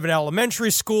front of an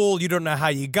elementary school. You don't know how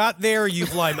you got there.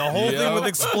 You've lined the whole thing with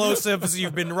explosives.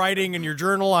 You've been writing in your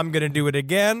journal, I'm going to do it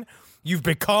again. You've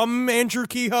become Andrew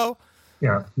Kehoe.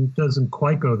 Yeah, it doesn't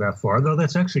quite go that far, though.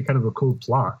 That's actually kind of a cool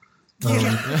plot.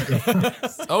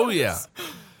 Oh, yeah.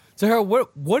 So, Harold,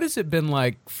 what has it been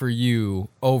like for you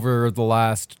over the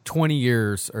last 20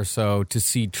 years or so to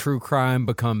see true crime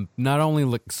become not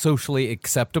only socially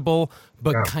acceptable,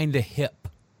 but kind of hip?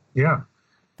 Yeah.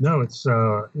 No, it's,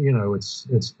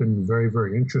 it's been very,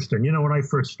 very interesting. When I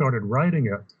first started writing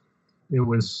it, it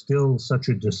was still such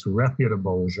a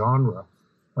disreputable genre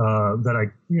that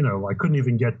I couldn't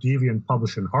even get Deviant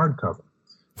published in hardcover.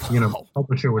 The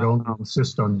publisher would only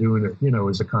insist on doing it,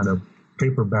 as a kind of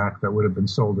paperback that would have been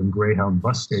sold in Greyhound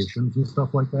bus stations and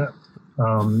stuff like that.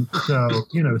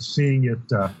 So, seeing it,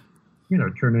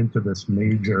 turn into this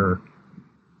major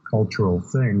cultural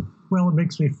thing, well, it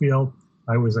makes me feel,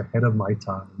 I was ahead of my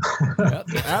time.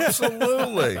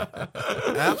 Absolutely.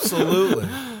 Absolutely.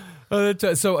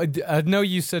 So I know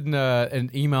you said in an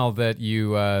email that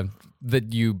you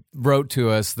wrote to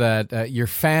us that your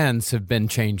fans have been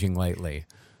changing lately.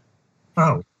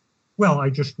 Oh, well, I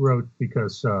just wrote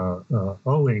because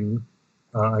owing,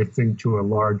 I think to a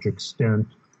large extent,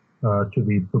 to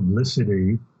the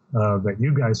publicity that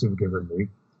you guys have given me,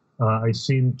 I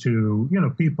seem to,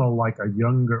 people like a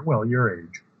younger, well, your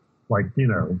age, like,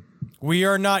 We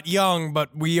are not young,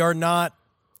 but we are not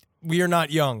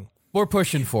young. We're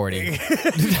pushing 40. There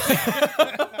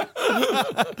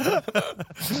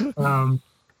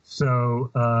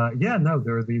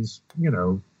are these,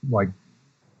 like,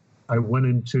 I went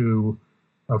into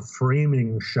a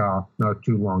framing shop not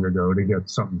too long ago to get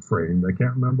something framed. I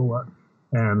can't remember what.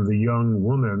 And the young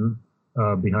woman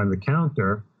behind the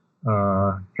counter,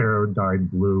 hair dyed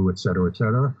blue, et cetera,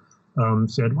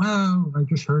 said, wow, I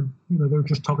just heard, they were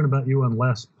just talking about you on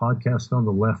last podcast on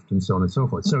the left and so on and so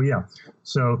forth.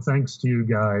 So thanks to you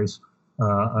guys,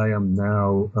 I am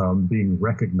now being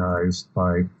recognized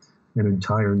by an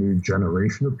entire new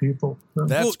generation of people.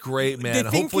 That's great, man.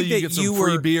 Hopefully you get some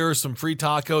free beer, some free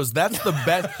tacos. That's the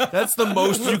best. That's the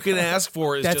most you can ask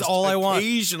for. Is that's just all I want.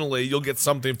 Occasionally you'll get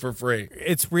something for free.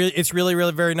 It's really,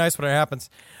 really very nice when it happens.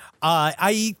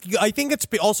 I think it's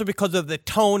also because of the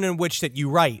tone in which that you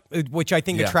write, which I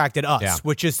think attracted us,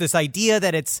 which is this idea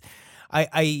that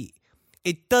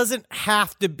it doesn't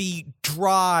have to be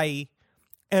dry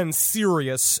and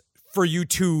serious for you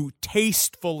to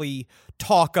tastefully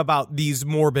talk about these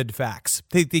morbid facts.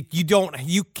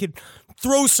 You can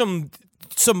throw some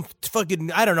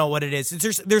fucking, I don't know what it is.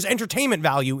 There's entertainment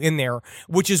value in there,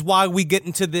 which is why we get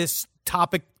into this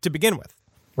topic to begin with.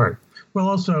 Right. Well,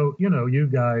 also, you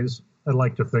guys, I'd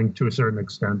like to think to a certain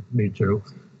extent, me too,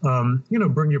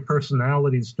 bring your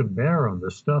personalities to bear on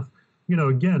this stuff.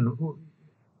 Again,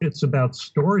 it's about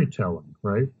storytelling,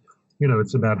 right?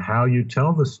 It's about how you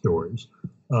tell the stories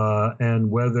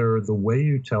and whether the way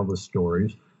you tell the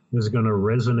stories is going to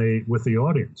resonate with the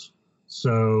audience.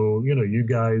 So, you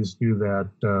guys do that,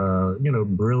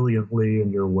 brilliantly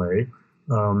in your way.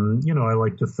 I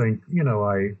like to think,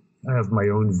 I have my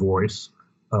own voice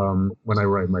when I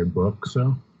write my book.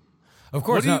 So, of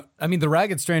course, The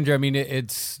Ragged Stranger.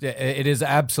 It is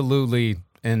absolutely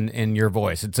in your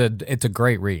voice. It's a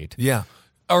great read. Yeah.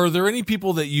 Are there any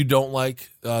people that you don't like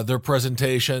their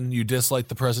presentation? You dislike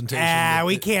the presentation?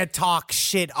 We can't talk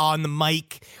shit on the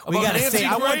mic. We got to say,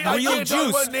 I want real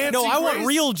juice. No, I want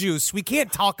real juice. We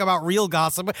can't talk about real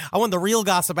gossip. I want the real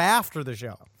gossip after the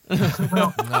show.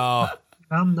 Well, no.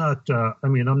 I'm not,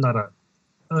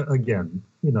 again,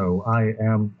 I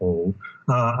am old.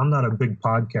 I'm not a big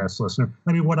podcast listener.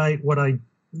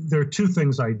 There are two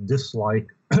things I dislike,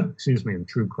 in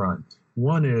true crime.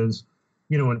 One is,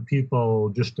 when people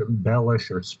just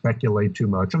embellish or speculate too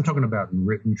much. I'm talking about in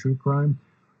written true crime.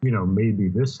 Maybe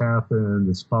this happened.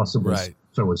 It's possible. Right.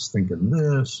 So I was thinking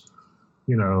this.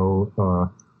 I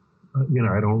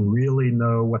don't really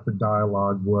know what the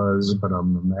dialogue was, but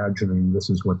I'm imagining this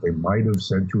is what they might have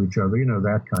said to each other.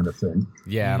 That kind of thing.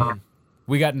 Yeah.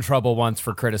 We got in trouble once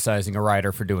for criticizing a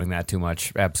writer for doing that too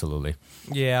much. Absolutely.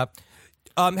 Yeah.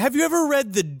 Have you ever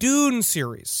read the Dune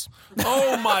series?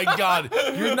 Oh, my God.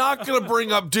 You're not going to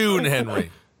bring up Dune,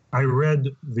 Henry. I read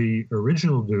the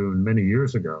original Dune many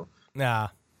years ago. Nah.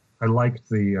 I liked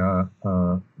the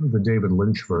David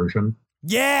Lynch version.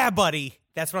 Yeah, buddy.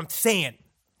 That's what I'm saying.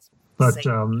 But,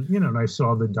 and I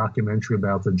saw the documentary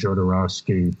about the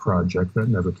Jodorowsky project that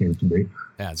never came to be.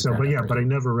 Yeah, but I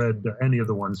never read any of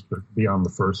the ones beyond the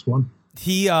first one.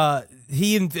 Jodorowsky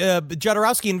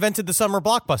invented the summer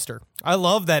blockbuster. I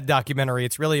love that documentary.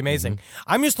 It's really amazing. Mm-hmm.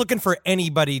 I'm just looking for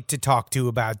anybody to talk to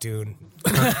about Dune.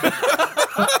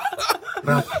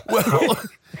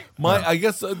 I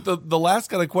guess the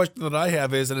last kind of question that I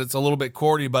have is, and it's a little bit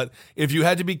corny, but if you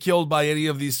had to be killed by any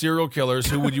of these serial killers,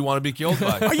 who would you want to be killed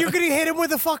by? Are you going to hit him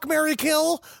with a fuck, marry,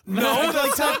 kill? No,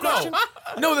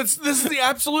 this is the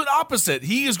absolute opposite.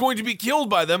 He is going to be killed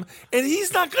by them, and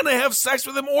he's not going to have sex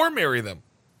with them or marry them.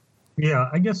 Yeah,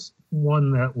 I guess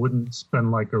one that wouldn't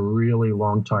spend like a really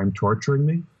long time torturing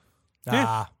me.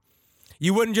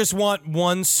 You wouldn't just want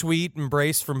one sweet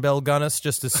embrace from Belle Gunness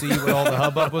just to see what all the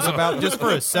hubbub was about, just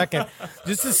for a second,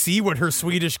 just to see what her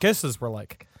Swedish kisses were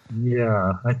like.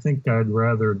 Yeah, I think I'd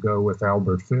rather go with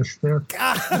Albert Fish there.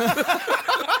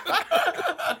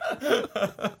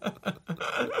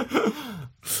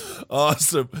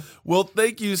 Awesome. Well,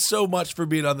 thank you so much for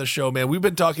being on the show, man. We've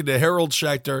been talking to Harold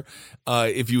Schechter.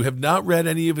 If you have not read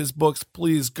any of his books,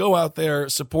 please go out there,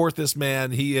 support this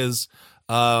man. He is...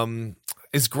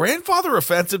 Is grandfather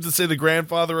offensive to say the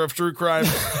grandfather of true crime?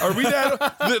 Are we that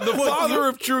the father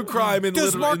of true crime in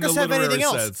Does Marcus have anything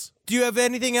else? sense? Do you have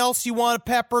anything else you want to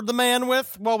pepper the man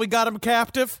with while we got him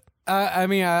captive?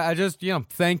 I just,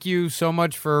 thank you so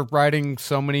much for writing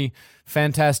so many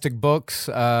fantastic books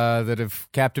that have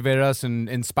captivated us and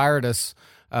inspired us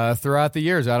throughout the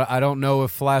years. I don't know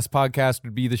if Last Podcast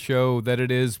would be the show that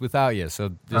it is without you.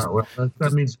 So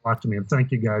that means a lot to me. And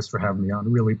thank you guys for having me on. I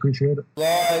really appreciate it.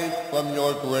 Rise from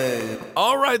your grave.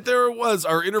 All right, there it was,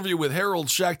 our interview with Harold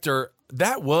Schechter.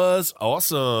 That was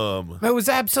awesome. It was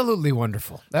absolutely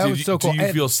wonderful. That was so cool. Do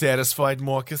you feel satisfied,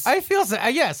 Marcus? I feel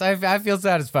I feel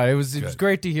satisfied. It was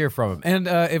great to hear from him. And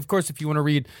of course, if you want to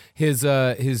read his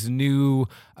new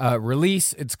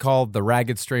release, it's called The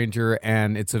Ragged Stranger,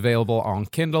 and it's available on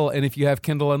Kindle. And if you have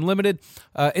Kindle Unlimited,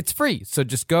 it's free. So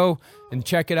just go and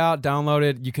check it out, download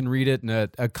it. You can read it in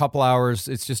a couple hours.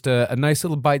 It's just a nice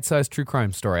little bite-sized true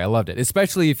crime story. I loved it,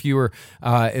 especially if you were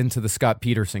into the Scott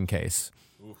Peterson case.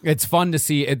 It's fun to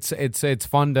see. It's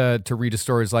fun to read a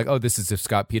story. It's like, oh, this is if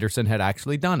Scott Peterson had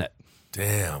actually done it.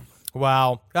 Damn.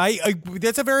 Wow.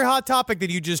 That's a very hot topic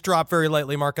that you just dropped very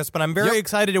lightly, Marcus, but I'm very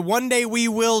excited. One day we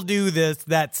will do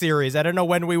that series. I don't know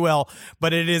when we will,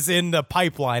 but it is in the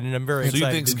pipeline, and I'm very excited. So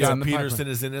you think Scott Peterson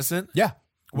is innocent? Yeah.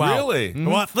 Wow. Really?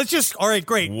 Well, let's just, all right,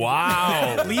 great.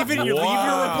 Wow. Leave your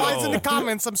replies in the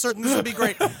comments. I'm certain this will be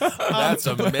great. That's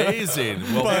amazing.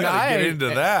 Well, we gotta get into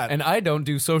that. And I don't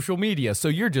do social media, so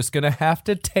you're just going to have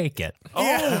to take it. Oh,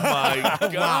 my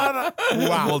God.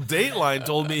 Wow. Well, Dateline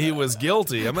told me he was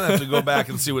guilty. I'm going to have to go back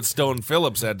and see what Stone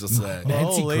Phillips had to say.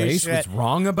 Nancy Grace was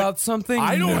wrong about something?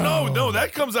 I don't know. No,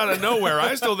 that comes out of nowhere.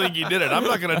 I still think he did it. I'm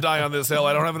not going to die on this hill.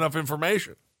 I don't have enough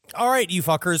information. All right, you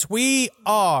fuckers, we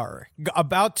are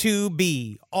about to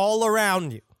be all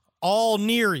around you, all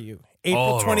near you,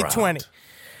 April 2020.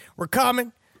 We're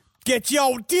coming. Get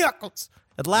your tickets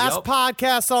at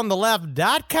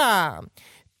lastpodcastonTheLeft.com.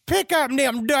 Pick up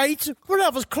them dates,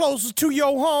 whatever's closest to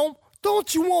your home.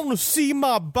 Don't you want to see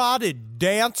my body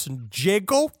dance and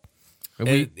jiggle?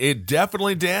 It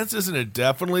definitely dances and it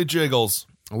definitely jiggles.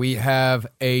 We have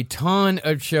a ton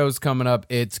of shows coming up.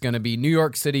 It's going to be New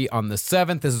York City on the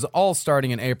 7th. This is all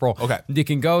starting in April. Okay. You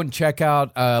can go and check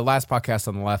out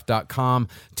lastpodcastonTheLeft.com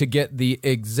to get the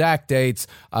exact dates.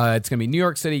 It's going to be New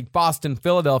York City, Boston,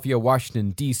 Philadelphia,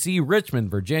 Washington, D.C., Richmond,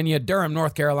 Virginia, Durham,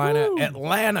 North Carolina,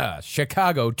 Atlanta,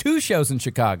 Chicago. 2 shows in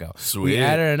Chicago. Sweet. We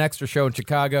added an extra show in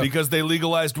Chicago. Because they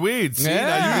legalized weed. See,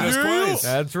 now you get us twice.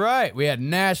 That's right. We had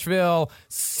Nashville,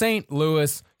 St.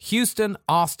 Louis, Houston,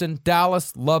 Austin,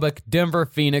 Dallas, Lubbock, Denver,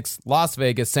 Phoenix, Las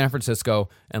Vegas, San Francisco,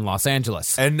 and Los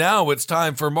Angeles. And now it's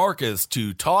time for Marcus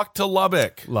to talk to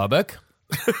Lubbock. Lubbock?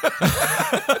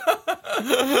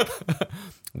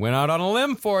 Went out on a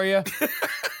limb for you.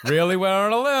 Really went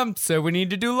out on a limb. So we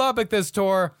need to do Lubbock this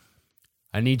tour.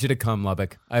 I need you to come,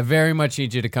 Lubbock. I very much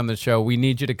need you to come to the show. We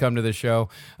need you to come to the show.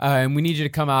 And we need you to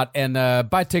come out and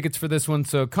buy tickets for this one.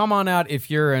 So come on out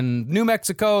if you're in New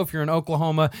Mexico, if you're in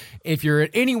Oklahoma, if you're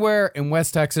anywhere in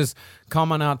West Texas,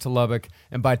 come on out to Lubbock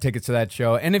and buy tickets to that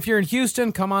show. And if you're in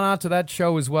Houston, come on out to that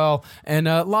show as well. And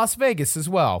Las Vegas as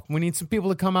well. We need some people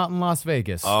to come out in Las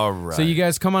Vegas. All right. So you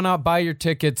guys come on out, buy your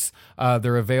tickets.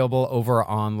 They're available over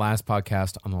on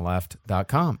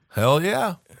lastpodcastonTheLeft.com. Hell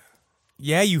yeah.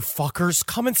 Yeah, you fuckers.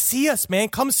 Come and see us, man.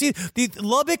 Come see. The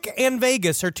Lubbock and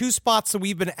Vegas are 2 spots that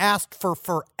we've been asked for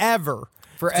forever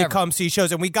to come see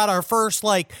shows. And we got our first,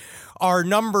 our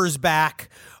numbers back,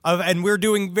 and we're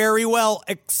doing very well,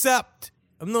 except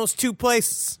in those 2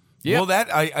 places. Yep. Well,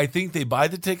 I think they buy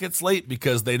the tickets late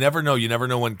because they never know. You never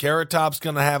know when Carrot Top's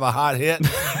going to have a hot hit.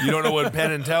 You don't know when Penn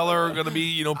and Teller are going to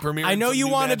be, premiering. I know you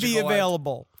want to be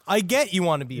available. I get you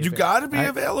want to be available. You got to be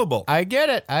available. I get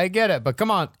it. But come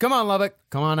on, Lubbock.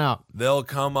 Come on out. They'll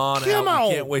come on out.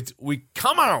 On. We can't wait.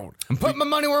 Come on. I'm putting my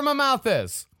money where my mouth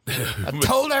is. I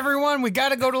told everyone we got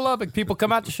to go to Lubbock. People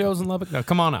come out to shows in Lubbock. Now,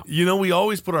 come on out. We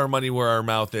always put our money where our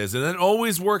mouth is, and it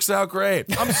always works out great.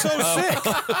 I'm so sick.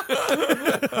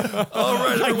 All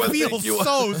right, everyone. I feel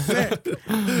so sick.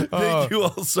 Thank you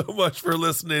all so much for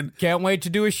listening. Can't wait to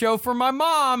do a show for my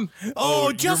mom.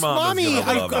 Oh, just mommy.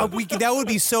 That would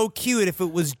be so cute if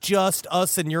it was just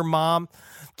us and your mom.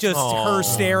 Just her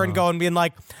staring, going, being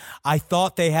like, I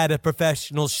thought they had a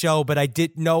professional show, but I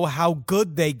didn't know how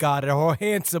good they got it, or how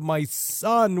handsome my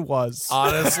son was.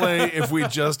 Honestly, if we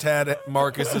just had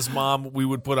Marcus's mom, we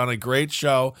would put on a great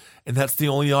show, and that's the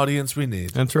only audience we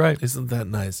need. That's right. Isn't that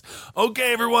nice?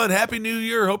 Okay, everyone, Happy New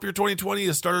Year. Hope your 2020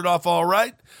 has started off all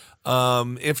right.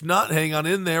 If not, hang on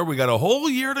in there. We got a whole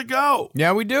year to go.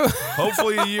 Yeah, we do.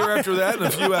 Hopefully a year after that and a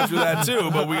few after that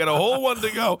too, but we got a whole one to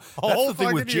go. That's the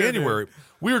thing with January.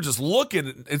 We were just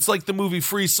looking. It's like the movie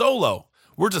Free Solo.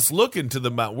 We're just looking to the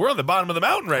mountain. We're on the bottom of the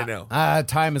mountain right now.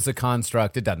 Time is a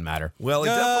construct. It doesn't matter. Well, it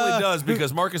definitely does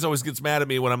because Marcus always gets mad at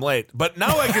me when I'm late. But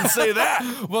now I can say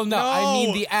that. Well, no, I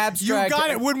mean the abstract. You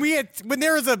got it. When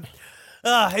there is a,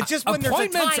 it's just when there's a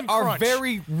appointments time are crunch.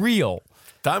 very real.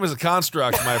 Time is a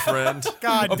construct, my friend.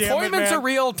 God damn it, Appointments man. are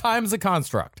real. Time's a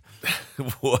construct.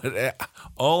 What?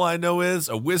 All I know is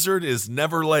a wizard is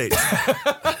never late.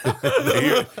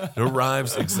 It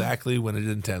arrives exactly when it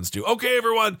intends to. Okay,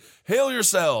 everyone, hail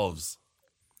yourselves.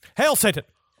 Hail Satan.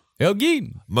 Hail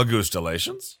Gein.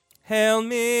 Magustalations. Hail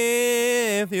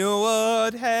me if you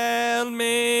would, hail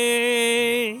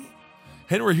me.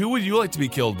 Henry, who would you like to be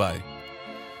killed by?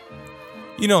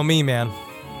 You know me, man.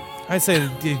 I say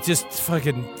just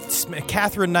fucking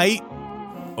Catherine Knight.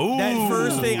 Ooh. That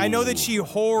first thing, I know that she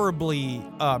horribly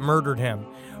murdered him,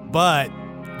 but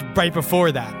right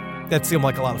before that seemed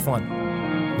like a lot of fun.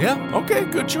 Yeah, okay,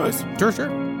 good choice. Sure.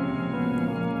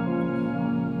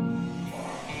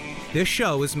 This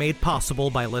show is made possible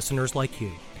by listeners like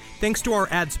you. Thanks to our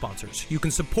ad sponsors, you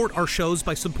can support our shows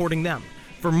by supporting them.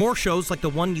 For more shows like the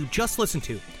one you just listened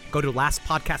to, go to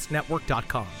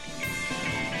lastpodcastnetwork.com.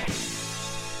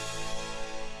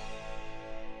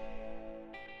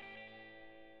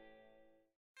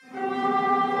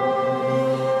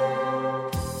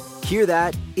 Hear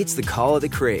that? It's the call of the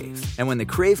Crave. And when the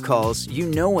Crave calls, you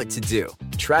know what to do.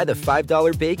 Try the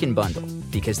 $5 Bacon Bundle.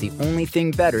 Because the only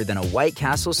thing better than a White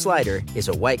Castle slider is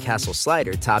a White Castle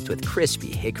slider topped with crispy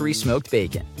hickory smoked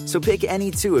bacon. So pick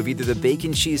any two of either the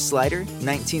Bacon Cheese Slider,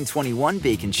 1921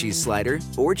 Bacon Cheese Slider,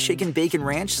 or Chicken Bacon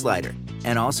Ranch Slider.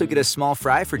 And also get a small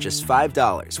fry for just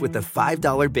 $5 with the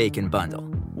 $5 Bacon Bundle.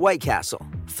 White Castle.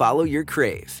 Follow your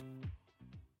Crave.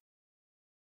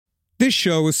 This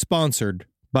show is sponsored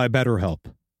by BetterHelp.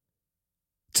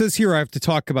 It says here I have to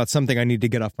talk about something I need to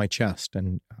get off my chest,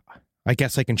 and I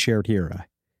guess I can share it here.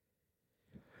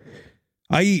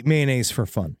 I eat mayonnaise for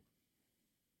fun.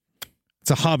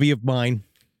 It's a hobby of mine,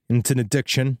 and it's an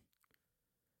addiction.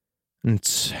 And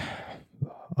it's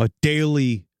a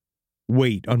daily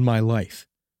weight on my life.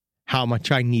 How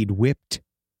much I need whipped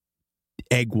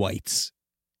egg whites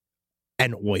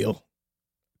and oil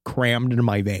crammed into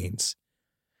my veins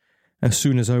as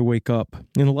soon as I wake up.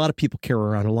 And a lot of people carry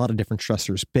around a lot of different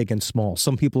stressors, big and small.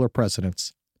 Some people are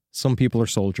presidents. Some people are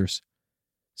soldiers.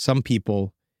 Some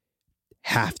people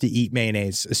have to eat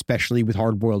mayonnaise, especially with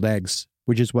hard-boiled eggs,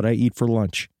 which is what I eat for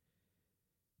lunch.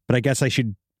 But I guess I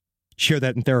should share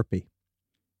that in therapy.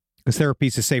 Because therapy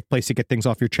is a safe place to get things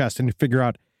off your chest and to figure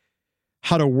out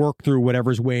how to work through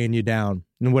whatever's weighing you down.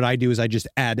 And what I do is I just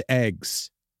add eggs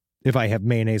if I have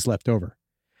mayonnaise left over.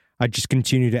 I just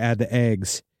continue to add the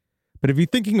eggs. But if you're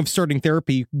thinking of starting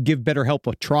therapy, give BetterHelp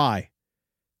a try.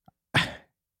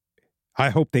 I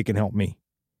hope they can help me.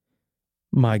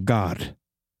 My God.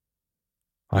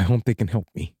 I hope they can help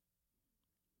me.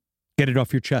 Get it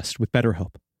off your chest with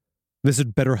BetterHelp.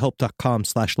 Visit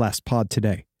BetterHelp.com/lastpod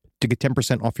today to get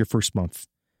 10% off your first month.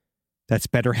 That's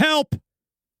BetterHelp!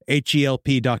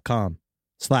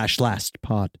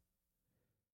 HELP.com/lastpod.